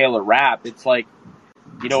 with Taylor Rapp, it's like,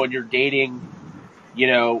 when you're dating,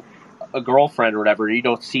 a girlfriend or whatever, you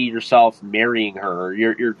don't see yourself marrying her, or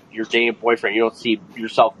you're dating a boyfriend, you don't see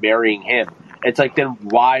yourself marrying him. It's like, then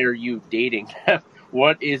why are you dating them?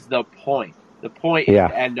 What is the point? The point is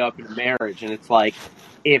to end up in a marriage, and it's like,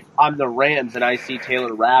 if I'm the Rams and I see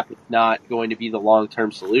Taylor Rapp, it's not going to be the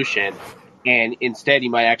long-term solution, and instead he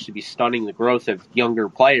might actually be stunning the growth of younger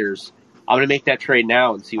players. I'm going to make that trade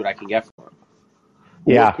now and see what I can get for him.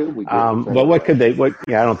 Yeah. What could we get for But Taylor what Rapp? could they?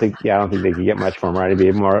 I don't think they could get much for him. Right? It'd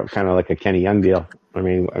be more kind of like a Kenny Young deal. I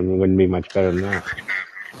mean, it wouldn't be much better than that.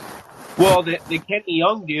 Well, the Kenny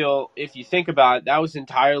Young deal, if you think about it, that was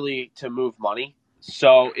entirely to move money.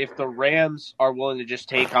 So if the Rams are willing to just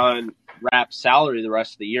take on Rapp's salary the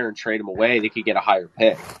rest of the year and trade him away, they could get a higher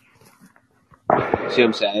pick. See what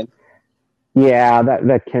I'm saying? Yeah,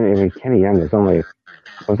 that Kenny Young was only,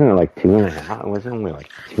 wasn't it like $2.5? It was only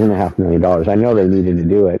like $2.5 million. I know they needed to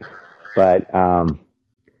do it, but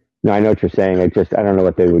no, I know what you're saying. I don't know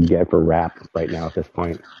what they would get for Rapp right now at this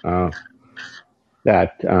point.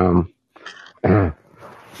 That the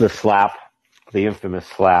slap, the infamous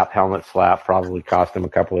helmet slap, probably cost him a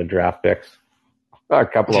couple of draft picks, or a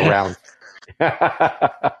couple of rounds.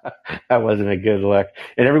 That wasn't a good look.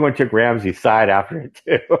 And everyone took Ramsey's side after it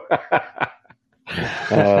too.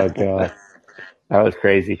 Oh god, that was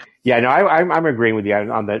crazy. Yeah, no, I'm agreeing with you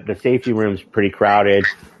on the safety room's pretty crowded.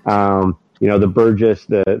 The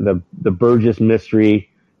the Burgess mystery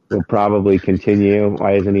will probably continue.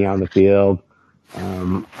 Why isn't he on the field?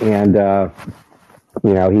 And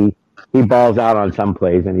he balls out on some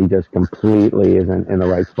plays, and he just completely isn't in the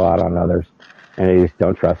right spot on others, and they just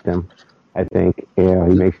don't trust him. I think he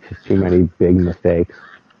makes just too many big mistakes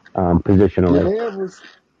Did positionally. they ever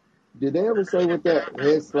did they ever say what that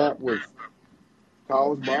head slap was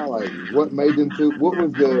caused by? Like, what made them two? What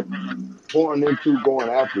was the point of them two going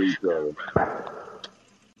after each other?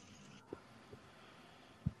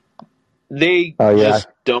 They Oh yeah, just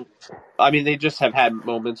don't. I mean, they just have had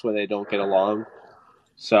moments where they don't get along.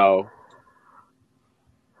 So,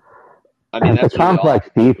 I mean, it's a that's really all I complex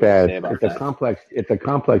can really say defense. about It's a that. complex. It's a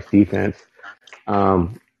complex defense.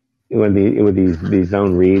 Um, with these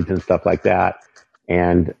zone reads and stuff like that,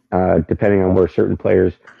 and depending on where certain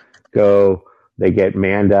players go, they get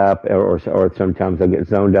manned up, or sometimes they'll get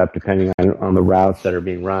zoned up depending on the routes that are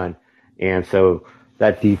being run, and so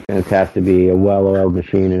that defense has to be a well-oiled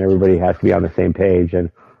machine, and everybody has to be on the same page,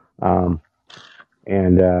 um,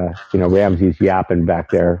 Ramsey's yapping back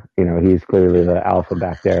there. He's clearly the alpha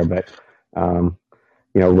back there, but um,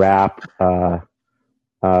 Rap.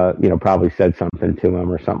 Probably said something to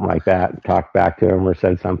him or something like that, talked back to him or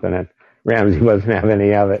said something, and Ramsey wasn't having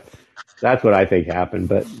any of it. That's what I think happened,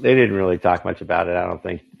 but they didn't really talk much about it, I don't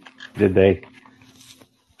think. Did they?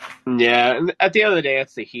 Yeah, and at the end of the day,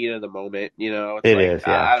 it's the heat of the moment. It's It like is,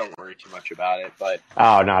 yeah. I don't worry too much about it. But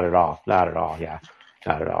Oh, not at all. Not at all, yeah.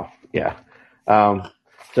 Not at all, yeah. Um,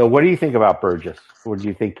 so what do you think about Burgess? Where do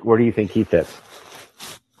you think he fits?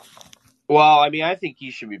 well, I mean, I think he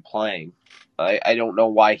should be playing. I don't know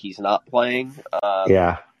why he's not playing.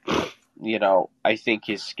 Yeah. I think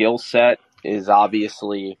his skill set is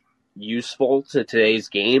obviously useful to today's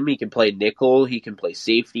game. He can play nickel, he can play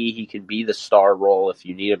safety, he can be the star role if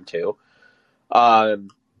you need him to.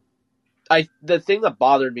 The thing that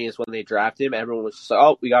bothered me is when they drafted him, everyone was just like,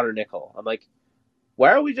 "Oh, we got our nickel." I'm like,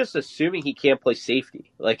 why are we just assuming he can't play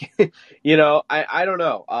safety? Like, I don't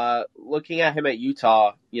know. Looking at him at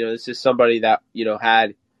Utah, this is somebody that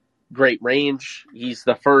had great range. He's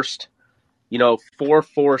the first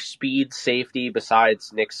 4.4 speed safety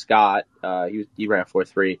besides Nick Scott. He ran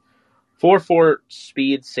 4.3. 4.4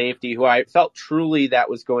 speed safety, who I felt truly that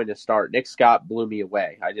was going to start. Nick Scott blew me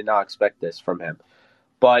away. I did not expect this from him.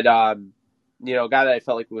 But, a guy that I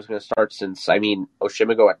felt like was going to start since,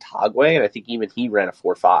 Oshimago Atagwe, and I think even he ran a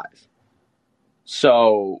 4.5.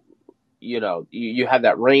 So, you had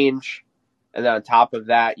that range, and then on top of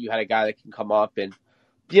that, you had a guy that can come up and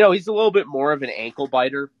he's a little bit more of an ankle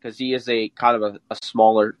biter because he is a kind of a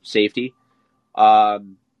smaller safety.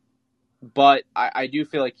 But I do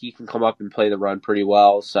feel like he can come up and play the run pretty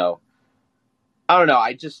well. So I don't know.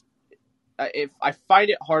 I find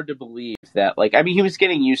it hard to believe that, he was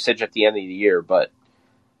getting usage at the end of the year, but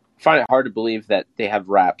I find it hard to believe that they have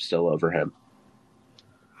Rap still over him.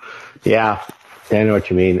 Yeah, I know what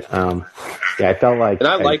you mean. I felt like And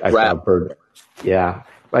I like I saw Rap. Yeah,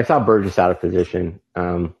 I saw Burgess out of position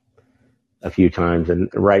a few times, and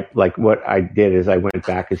right, like what I did is I went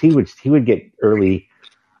back because he would get early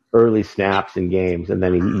snaps in games, and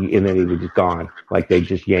then he was just gone. Like they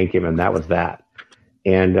just yank him, and that was that.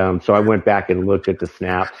 And so I went back and looked at the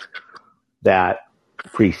snaps that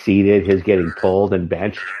preceded his getting pulled and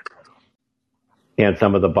benched, and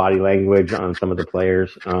some of the body language on some of the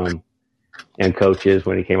players and coaches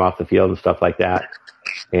when he came off the field and stuff like that.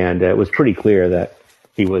 And it was pretty clear that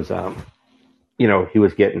he was, he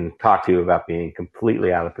was getting talked to about being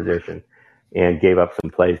completely out of position and gave up some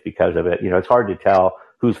plays because of it. It's hard to tell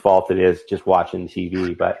whose fault it is just watching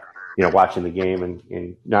TV, but, watching the game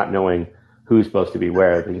and not knowing who's supposed to be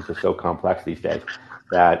where. Things are so complex these days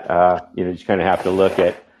that, you just kind of have to look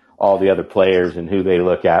at all the other players and who they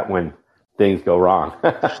look at when things go wrong.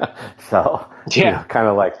 So, Yeah. kind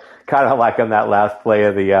of like on that last play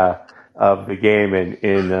of the game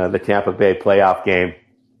in the Tampa Bay playoff game,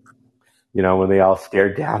 when they all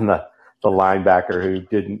stared down the linebacker who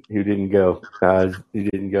didn't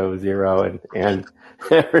go zero, and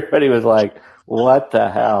everybody was like, what the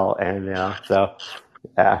hell? And so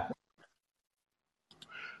yeah.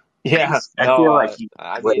 Yeah. I No, feel like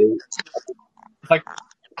it's like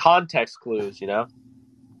context clues,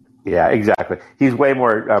 Yeah, exactly. He's way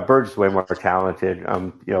more. Bird's way more talented.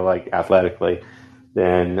 Like athletically,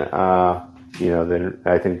 than than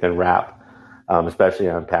I think than Rap, especially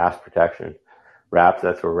on pass protection. Rapp.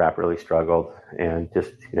 That's where Rapp really struggled, and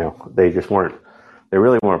just they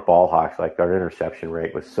really weren't ball hawks. Like our interception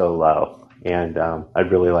rate was so low, and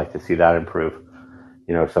I'd really like to see that improve.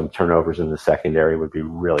 Some turnovers in the secondary would be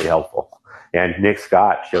really helpful. And Nick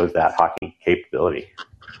Scott shows that hockey capability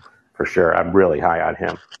for sure. I'm really high on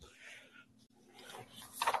him.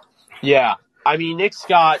 Yeah. I mean, Nick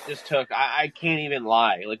Scott just took, I can't even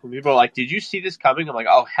lie. Like, when people are like, did you see this coming? I'm like,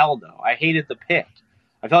 oh, hell no. I hated the pick.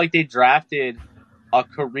 I felt like they drafted a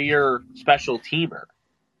career special teamer,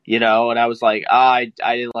 and I was like, I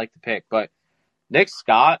didn't like the pick. But Nick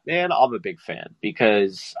Scott, man, I'm a big fan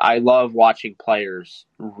because I love watching players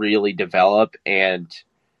really develop, and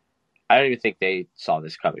I don't even think they saw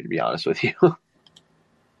this coming, to be honest with you.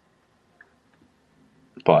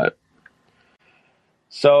 But,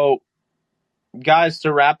 so, guys,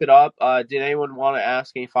 to wrap it up, did anyone want to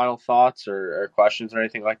ask any final thoughts or questions or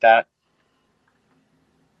anything like that?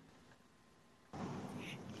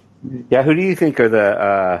 Yeah, who do you think are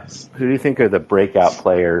the breakout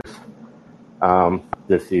players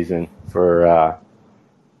this season for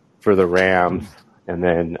the Rams, and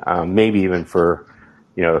then maybe even for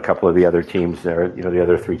a couple of the other teams there, the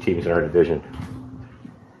other three teams in our division?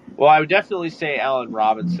 Well, I would definitely say Allen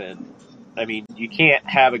Robinson. I mean, you can't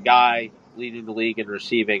have a guy leading the league in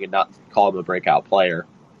receiving and not call him a breakout player.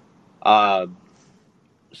 So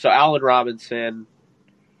Allen Robinson,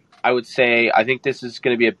 I would say, I think this is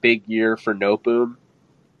going to be a big year for Noteboom.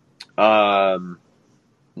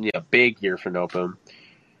 Big year for Noteboom.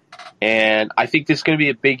 And I think this is going to be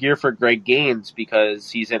a big year for Greg Gaines because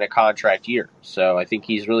he's in a contract year. So I think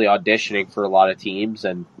he's really auditioning for a lot of teams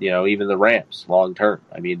and, even the Rams long term.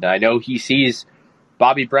 I mean, I know he sees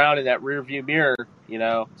Bobby Brown in that rearview mirror.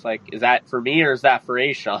 It's like, is that for me or is that for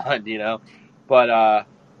Ashawn? But, I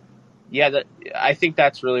think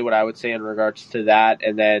that's really what I would say in regards to that.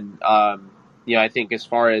 And then, I think as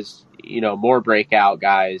far as, more breakout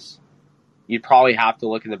guys, you'd probably have to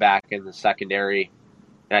look in the back in the secondary.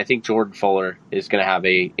 And I think Jordan Fuller is going to have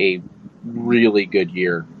a really good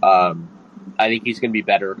year. I think he's going to be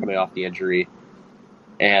better coming off the injury.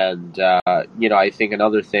 And, I think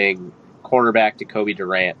another thing, cornerback Jacoby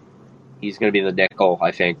Durant, he's going to be the nickel,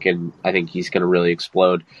 I think, and I think he's going to really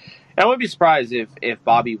explode. And I wouldn't be surprised if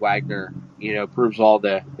Bobby Wagner, proves all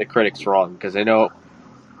the critics wrong, because I know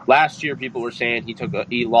last year people were saying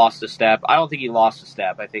he lost a step. I don't think he lost a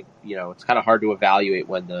step. I think, it's kind of hard to evaluate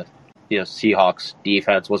when the Seahawks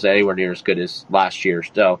defense wasn't anywhere near as good as last year,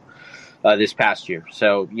 this past year.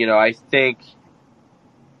 So, I think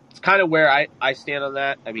it's kind of where I stand on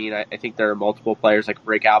that. I mean, I think there are multiple players that can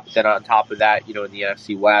break out, but then on top of that, in the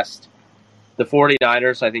NFC West, the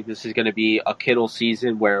 49ers, I think this is going to be a Kittle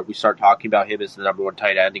season where we start talking about him as the number one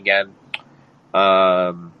tight end again.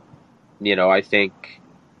 I think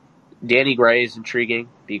Danny Gray is intriguing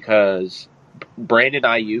because Brandon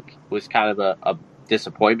Ayuk was kind of a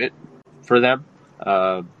disappointment for them.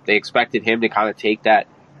 They expected him to kind of take that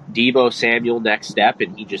Deebo Samuel next step,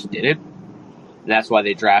 and he just didn't. And that's why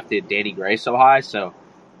they drafted Danny Gray so high. So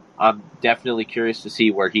I'm definitely curious to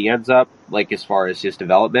see where he ends up, like as far as his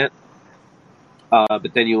development.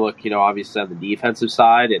 But then you look, obviously on the defensive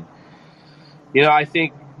side, and I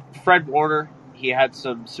think Fred Warner, he had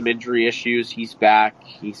some injury issues. He's back.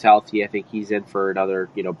 He's healthy. I think he's in for another,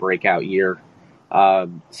 breakout year.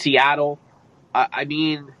 Seattle, I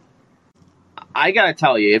mean, I got to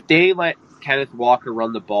tell you, if they let Kenneth Walker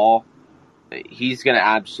run the ball, he's going to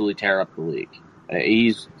absolutely tear up the league.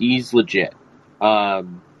 He's legit. I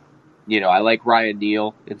like Ryan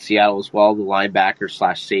Neal in Seattle as well, the linebacker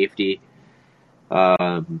 / safety.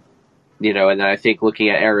 And then I think looking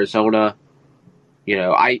at Arizona,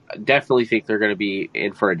 I definitely think they're going to be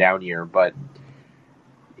in for a down year. But,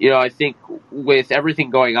 I think with everything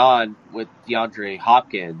going on with DeAndre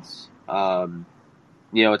Hopkins,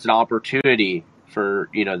 it's an opportunity for,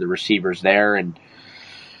 the receivers there. And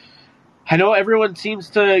I know everyone seems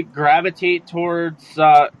to gravitate towards,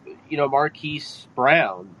 Marquise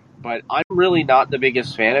Brown, but I'm really not the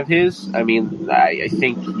biggest fan of his. I mean, I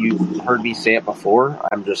think you've heard me say it before.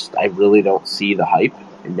 I really don't see the hype.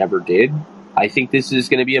 I never did. I think this is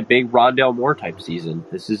going to be a big Rondale Moore type season.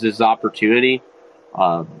 This is his opportunity.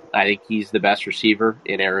 I think he's the best receiver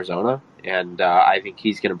in Arizona, and I think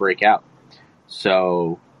he's going to break out.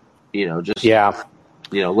 So,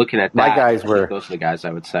 looking at that, my guys those are the guys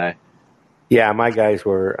I would say. Yeah, my guys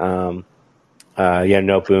were,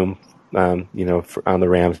 Noteboom, on the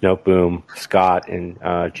Rams, Noteboom, Scott, and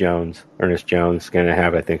Ernest Jones, going to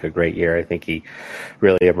have, I think, a great year. I think he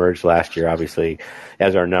really emerged last year, obviously,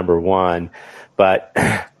 as our number one, but,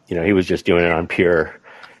 he was just doing it on pure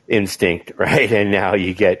instinct, right? And now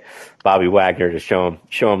you get Bobby Wagner to show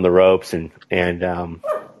him the ropes and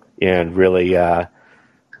really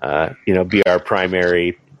be our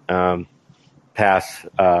primary pass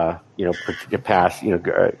pass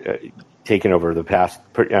taking over the pass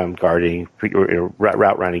guarding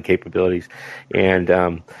route running capabilities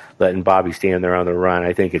and letting Bobby stand there on the run.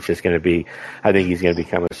 I think it's just going to be. I think he's going to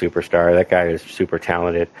become a superstar. That guy is super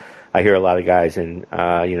talented. I hear a lot of guys and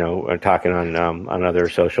talking on other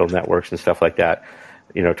social networks and stuff like that,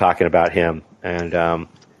 talking about him and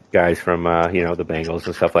guys from the Bengals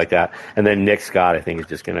and stuff like that. And then Nick Scott, I think, is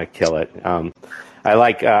just going to kill it.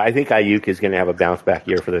 I think Ayuk is going to have a bounce back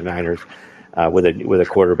year for the Niners with a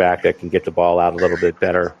quarterback that can get the ball out a little bit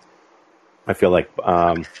better. I feel like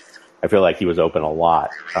he was open a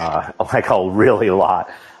lot, like a really lot,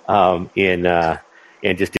 and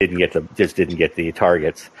just didn't get the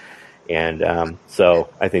targets. And so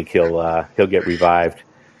I think he'll get revived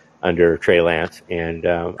under Trey Lance. And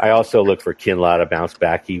I also look for Kinlaw to bounce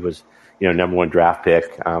back. He was number 1 draft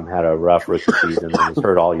pick, had a rough rookie season, and was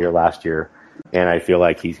hurt all year last year. And I feel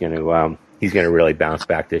like he's going to really bounce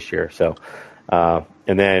back this year. So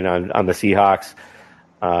and then on the Seahawks,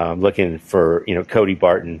 looking for Cody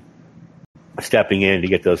Barton stepping in to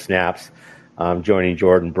get those snaps, joining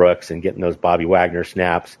Jordan Brooks and getting those Bobby Wagner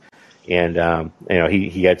snaps. And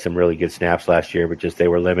he had some really good snaps last year, but just they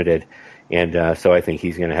were limited. And so I think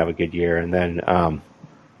he's going to have a good year. And then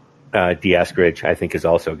Eskridge, I think, is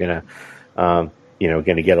also going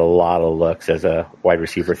to get a lot of looks as a wide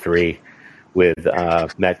receiver 3 with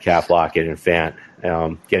Metcalf, Lockett, and Fant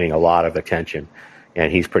getting a lot of attention.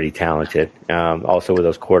 And he's pretty talented. Also with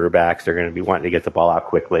those quarterbacks, they're going to be wanting to get the ball out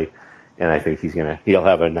quickly. And I think he'll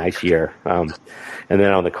have a nice year. And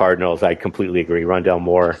then on the Cardinals, I completely agree. Rondell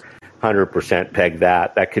Moore, 100% peg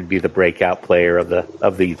that. That could be the breakout player of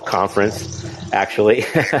the conference, actually.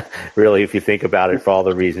 Really, if you think about it, for all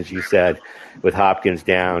the reasons you said, with Hopkins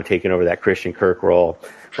down, taking over that Christian Kirk role,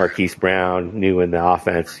 Marquise Brown new in the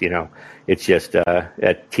offense, it's just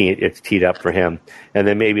it's teed up for him. And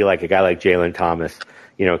then maybe like a guy like Jalen Thomas,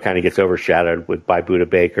 kind of gets overshadowed by Budda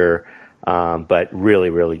Baker, but really,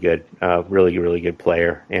 really good, really, really good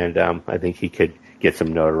player. And I think he could get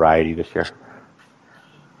some notoriety this year.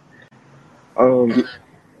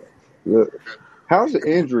 How's the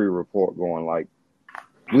injury report going? Like,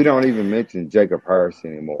 we don't even mention Jacob Harris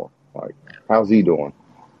anymore. Like, how's he doing?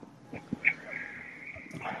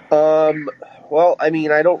 Well, I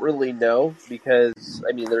mean, I don't really know because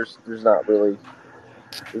I mean, there's not really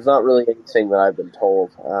anything that I've been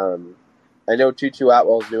told. I know Tutu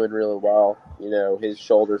Atwell's doing really well. His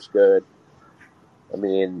shoulder's good. I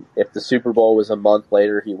mean, if the Super Bowl was a month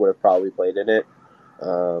later, he would have probably played in it.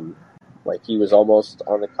 Like he was almost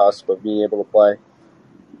on the cusp of being able to play.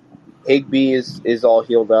 Higbee is all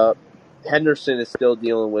healed up. Henderson is still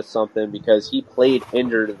dealing with something because he played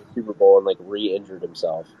injured in the Super Bowl and re-injured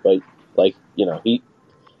himself. But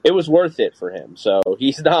it was worth it for him. So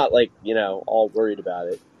he's not all worried about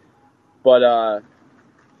it. But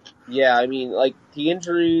yeah, I mean the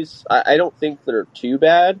injuries, I don't think they're too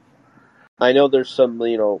bad. I know there's some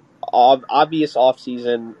obvious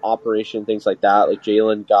off-season operation things like that. Like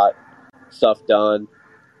Jalen got stuff done.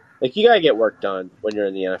 You gotta get work done when you're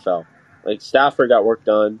in the NFL. Stafford got work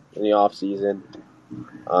done in the off season.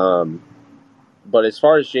 But as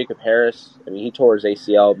far as Jacob Harris, I mean, he tore his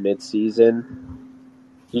ACL mid-season.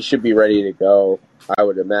 He should be ready to go, I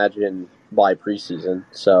would imagine, by preseason.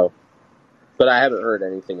 So, but I haven't heard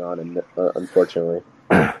anything on him, unfortunately.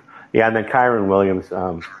 Yeah, and then Kyron Williams,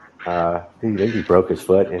 he broke his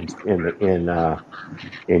foot in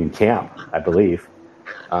camp, I believe.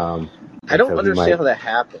 I don't understand how that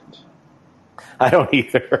happened. I don't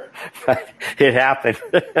either, but it happened.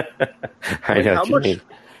 I know what you mean.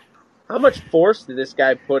 How much force did this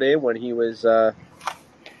guy put in when he was, trying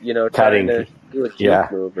to do a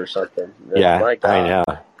juke move or something? Yeah, my God. I know.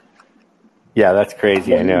 Yeah, that's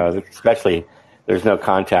crazy. I know, especially there's no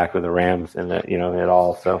contact with the Rams and at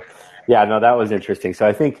all. So, yeah, no, that was interesting. So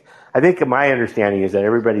I think my understanding is that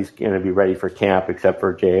everybody's going to be ready for camp except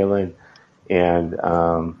for Jalen, and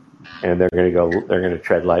they're going to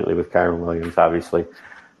tread lightly with Kyron Williams, obviously.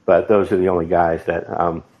 But those are the only guys that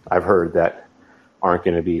I've heard that aren't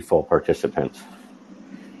going to be full participants.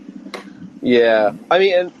 Yeah, I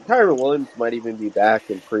mean, and Kyron Williams might even be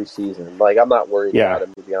back in preseason. I'm not worried about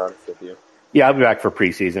him, to be honest with you. Yeah, I'll be back for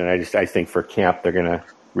preseason. I think for camp they're going to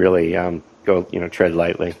really go tread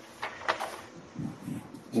lightly.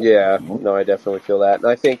 Yeah, no, I definitely feel that, and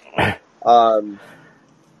I think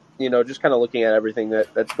just kind of looking at everything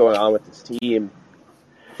that's going on with this team,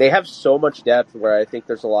 they have so much depth where I think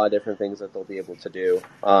there's a lot of different things that they'll be able to do.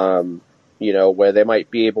 where they might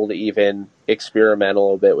be able to even experiment a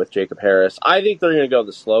little bit with Jacob Harris. I think they're going to go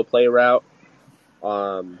the slow play route.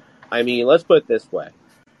 Let's put it this way.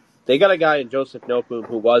 They got a guy in Joseph Noteboom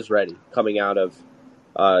who was ready coming out of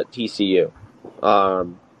TCU.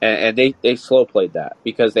 And they slow played that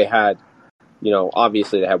because they had,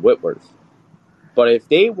 obviously they had Whitworth. But if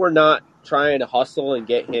they were not trying to hustle and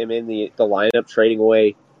get him in the lineup, trading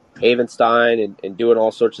away Havenstein and doing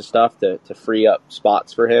all sorts of stuff to free up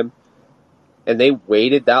spots for him, and they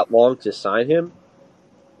waited that long to sign him,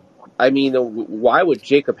 why would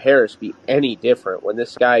Jacob Harris be any different when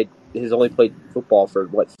this guy has only played football for,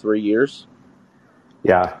 3 years?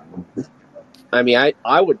 Yeah.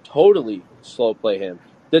 I would totally slow play him.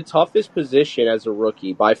 The toughest position as a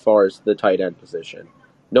rookie by far is the tight end position.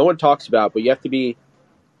 No one talks about it, but you have to be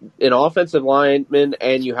an offensive lineman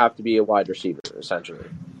and you have to be a wide receiver, essentially.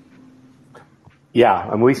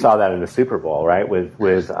 Yeah, and we saw that in the Super Bowl, right? With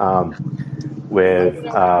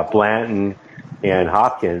Blanton and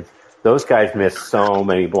Hopkins, those guys missed so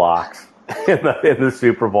many blocks in the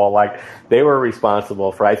Super Bowl. Like, they were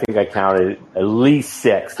responsible for, I think I counted at least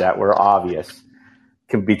 6 that were obvious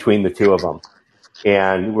between the two of them,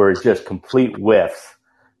 and were just complete whiffs.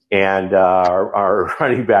 And our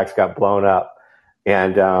running backs got blown up.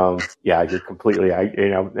 And you're completely,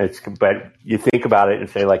 but you think about it and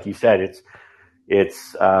say, like you said,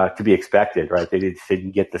 it's to be expected, right? They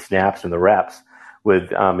didn't get the snaps and the reps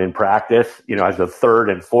with in practice, as the third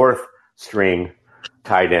and fourth string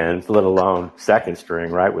tight ends, let alone second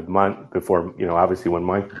string, right? With Munt before, obviously when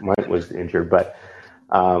Munt was injured, but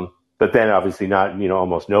then obviously not,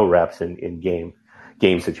 almost no reps in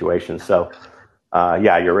game situations. So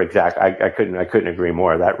you're exact. I couldn't agree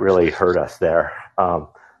more. That really hurt us there.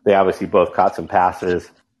 They obviously both caught some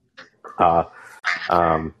passes.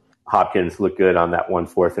 Hopkins looked good on that 1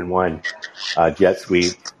 4th and 1 jet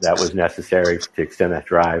sweep that was necessary to extend that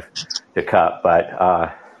drive to cut.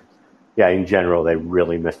 But in general, they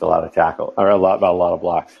really missed a lot of tackle or a lot of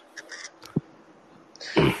blocks.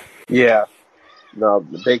 Yeah, no,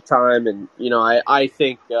 big time. And I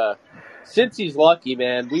think since he's lucky,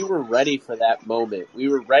 man, we were ready for that moment. We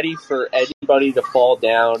were ready for anybody to fall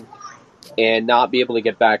down and not be able to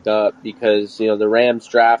get back up because the Rams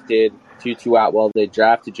drafted Tutu Atwell, they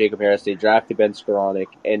drafted Jacob Harris, they drafted Ben Skoranek,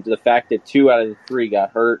 and the fact that 2 out of the 3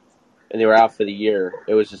 got hurt and they were out for the year,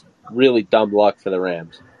 it was just really dumb luck for the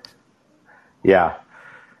Rams. Yeah.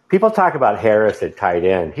 People talk about Harris at tight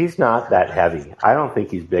end. He's not that heavy. I don't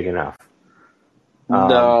think he's big enough.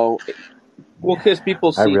 No. Well, because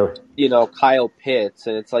people see, Kyle Pitts,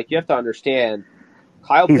 and it's like you have to understand,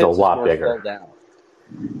 Kyle Pitts a lot is more bigger. slowed down.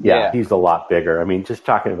 Yeah, he's a lot bigger. Just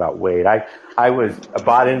talking about weight. I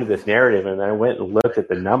bought into this narrative, and I went and looked at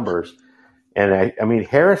the numbers, and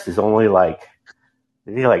Harris is only like,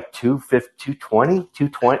 is he like 220,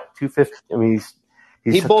 250? He's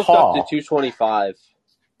he bulked tall. Up to 225.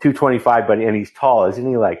 225, and he's tall. Isn't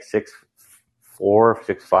he like 6'4",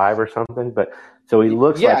 6'5" or something? But so he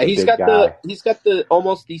looks like a big guy. He's got the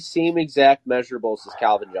almost the same exact measurables as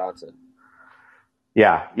Calvin Johnson.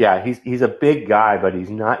 Yeah, he's a big guy, but he's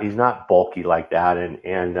not bulky like that.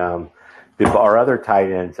 And our other tight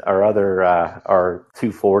ends, are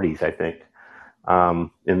 240s, I think,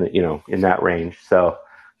 in that range. So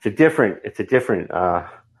it's a different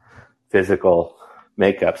physical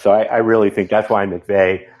makeup. So I really think that's why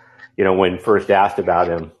McVay, when first asked about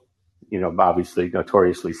him, obviously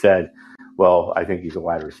notoriously said, well, I think he's a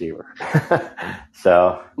wide receiver.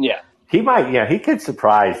 So yeah. He could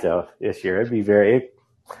surprise though this year. It'd be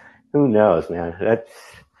who knows, man. But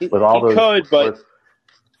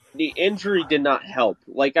the injury did not help.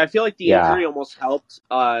 Like, I feel like the injury almost helped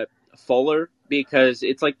Fuller because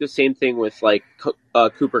it's like the same thing with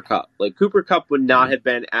Cooper Kupp. Like, Cooper Kupp would not have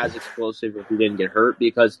been as explosive if he didn't get hurt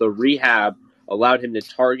because the rehab allowed him to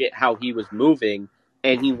target how he was moving,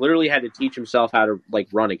 and he literally had to teach himself how to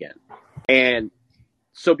run again. And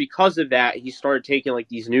so because of that, he started taking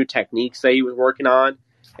these new techniques that he was working on,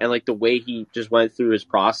 and the way he just went through his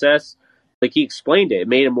process, he explained it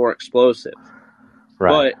made him more explosive.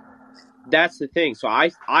 Right. But that's the thing. So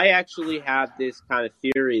I actually have this kind of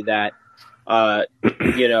theory that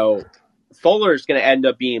Fuller is going to end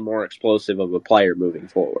up being more explosive of a player moving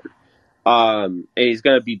forward, and he's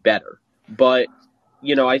going to be better. But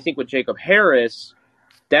I think with Jacob Harris,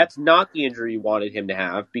 that's not the injury you wanted him to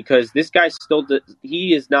have because this guy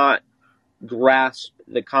he is not grasped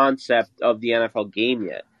the concept of the NFL game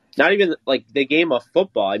yet. Not even the game of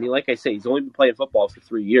football. Like I say, he's only been playing football for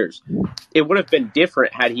 3 years. It would have been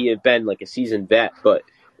different had he have been a seasoned vet, but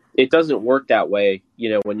it doesn't work that way,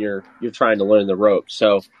 when you're trying to learn the ropes.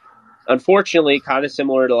 So unfortunately, kind of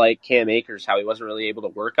similar to like Cam Akers, how he wasn't really able to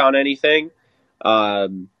work on anything.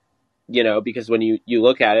 Because when you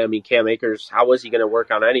look at it, I mean, Cam Akers, how was he going to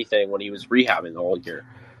work on anything when he was rehabbing the whole year?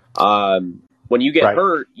 When you get Right.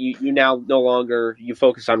 hurt, you now no longer, you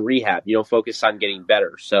focus on rehab. You don't focus on getting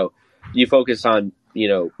better. So you focus on,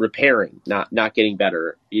 repairing, not getting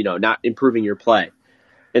better, not improving your play.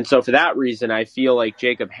 And so for that reason, I feel like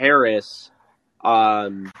Jacob Harris, he's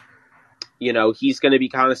going to be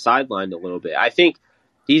kind of sidelined a little bit. I think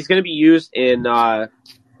he's going to be used in, goal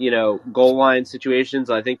line situations.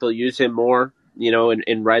 I think they'll use him more,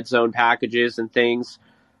 in red zone packages and things.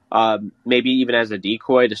 Maybe even as a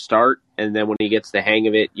decoy to start. And then when he gets the hang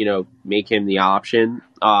of it, make him the option.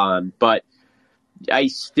 But I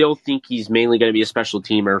still think he's mainly going to be a special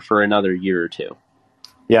teamer for another year or two.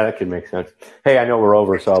 Yeah, that could make sense. Hey, I know we're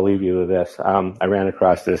over, so I'll leave you with this. I ran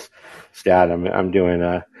across this stat. I'm doing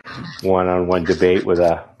a one-on-one debate with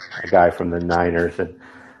a guy from the Niners, and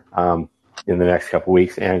in the next couple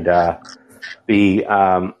weeks, and they're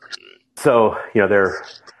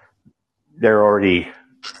already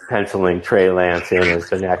penciling Trey Lance in as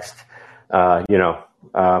the next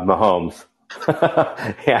Mahomes.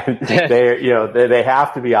 And they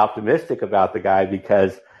have to be optimistic about the guy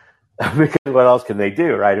because what else can they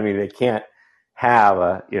do, right? I mean, they can't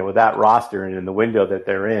have with that roster and in the window that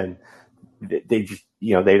they're in, they just,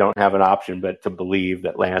 they don't have an option but to believe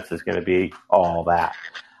that Lance is going to be all that.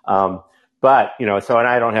 But, and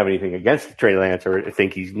I don't have anything against Trey Lance or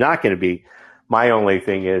think he's not going to be. My only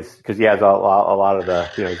thing is because he has a lot of the,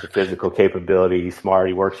 the physical capability. He's smart.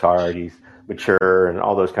 He works hard. He's mature and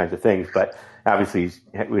all those kinds of things. But obviously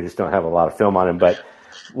we just don't have a lot of film on him. But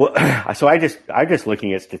so I just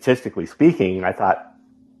looking at statistically speaking, I thought,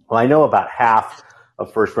 well, I know about half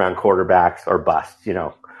of first round quarterbacks are busts,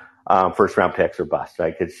 first round picks are busts.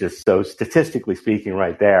 Like it's just so statistically speaking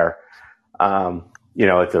right there.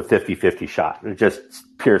 It's a 50-50 shot, just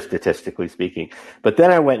pure statistically speaking. But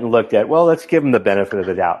then I went and looked at, well, let's give them the benefit of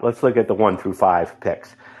the doubt. Let's look at the 1 through 5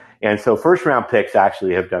 picks. And so first round picks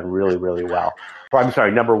actually have done really, really well. I'm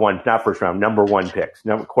sorry, number one, not first round, number one picks.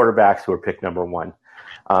 Quarterbacks who are picked number one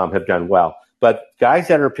have done well. But guys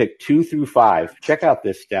that are picked 2 through 5, check out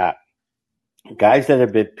this stat. Guys that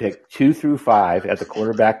have been picked 2 through 5 at the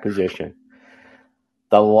quarterback position,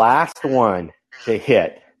 the last one to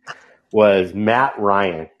hit was Matt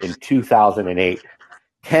Ryan in 2008.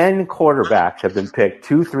 10 quarterbacks have been picked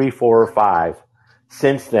 2, 3, 4, or 5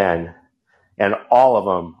 since then, and all of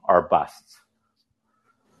them are busts.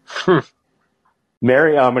 I'm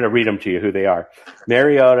going to read them to you who they are.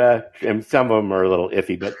 Mariota, and some of them are a little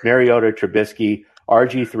iffy, but Mariota, Trubisky,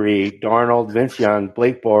 RG3, Darnold, Vince Young,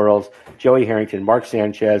 Blake Bortles, Joey Harrington, Mark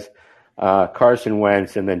Sanchez, Carson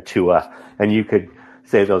Wentz, and then Tua. And you could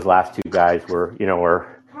say those last two guys were,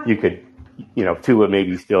 you could, Tua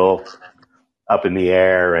maybe still up in the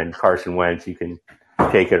air, and Carson Wentz, you can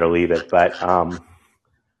take it or leave it, but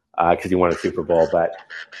because he won a Super Bowl. But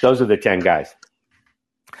those are the 10 guys.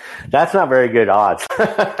 That's not very good odds.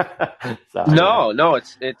 So, No,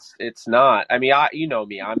 it's not. I mean, you know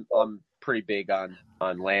me, I'm pretty big on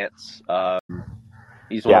Lance.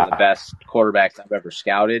 He's one of the best quarterbacks I've ever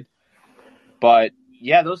scouted. But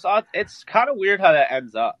yeah, those odds, it's kind of weird how that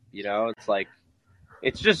ends up. It's like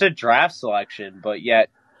it's just a draft selection, but yet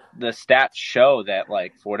the stats show that,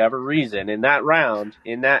 like, for whatever reason, in that round,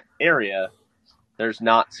 in that area, there's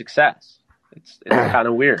not success. It's kind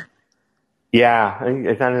of weird. Yeah, I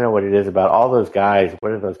don't know what it is about all those guys. What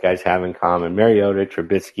do those guys have in common? Mariota,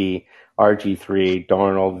 Trubisky, RG3,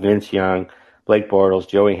 Darnold, Vince Young, Blake Bortles,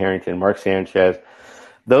 Joey Harrington, Mark Sanchez.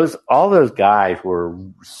 All those guys were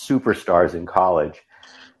superstars in college,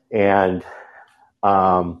 and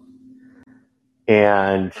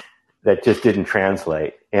that just didn't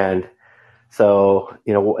translate. And so,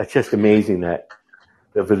 it's just amazing that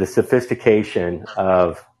for the sophistication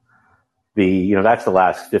of that's the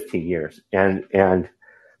last 15 years. And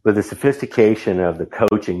with the sophistication of the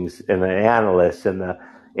coachings and the analysts and the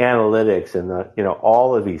analytics and the,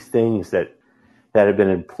 all of these things that have been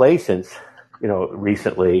in place since,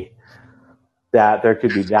 recently, that there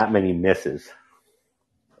could be that many misses.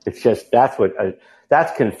 It's just, that's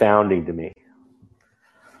confounding to me.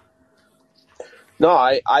 No,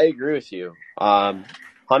 I agree with you.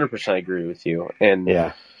 100% agree with you. And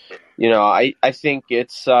yeah. I think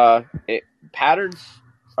it's patterns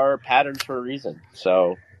are patterns for a reason.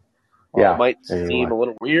 So it might seem a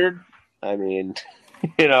little weird. I mean,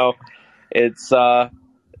 it's the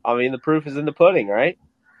proof is in the pudding, right?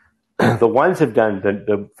 The ones have done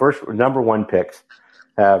the first number one picks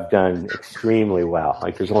have done extremely well.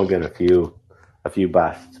 Like there's only been a few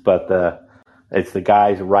busts, but the It's the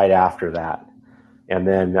guys right after that, and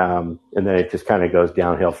then it just kind of goes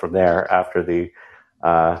downhill from there after the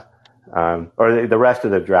the rest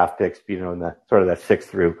of the draft picks, in the sort of that 6th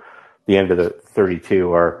through the end of the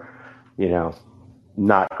 32 are,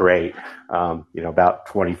 not great. About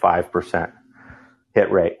 25%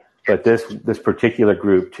 hit rate. But this particular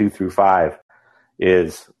group, 2 through 5,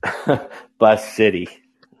 is Bus City.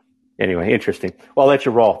 Anyway, interesting. Well, I'll let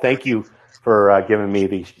you roll. Thank you for giving me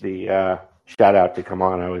the shout out to come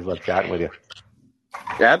on. I always love chatting with you.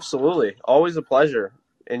 Absolutely. Always a pleasure.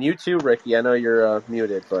 And you too, Ricky. I know you're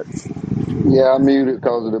muted, but. Yeah, I'm muted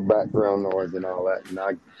because of the background noise and all that. And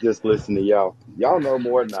I just listen to y'all. Y'all know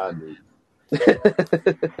more than I do.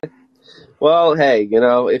 Well, hey,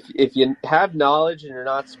 if you have knowledge and you're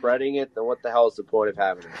not spreading it, then what the hell is the point of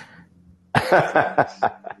having it?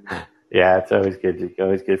 Yeah, it's always good.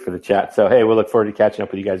 Always good for the chat. So, hey, we'll look forward to catching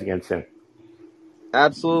up with you guys again soon.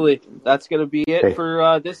 Absolutely. That's going to be it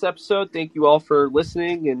for this episode. Thank you all for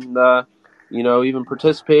listening and, even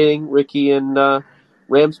participating, Ricky and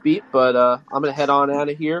Rams Beat. But I'm going to head on out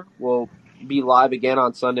of here. We'll be live again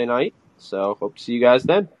on Sunday night. So hope to see you guys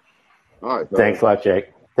then. All right. Thanks a lot,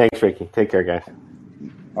 Jake. Thanks, Ricky. Take care, guys.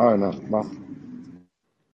 All right, now. Bye.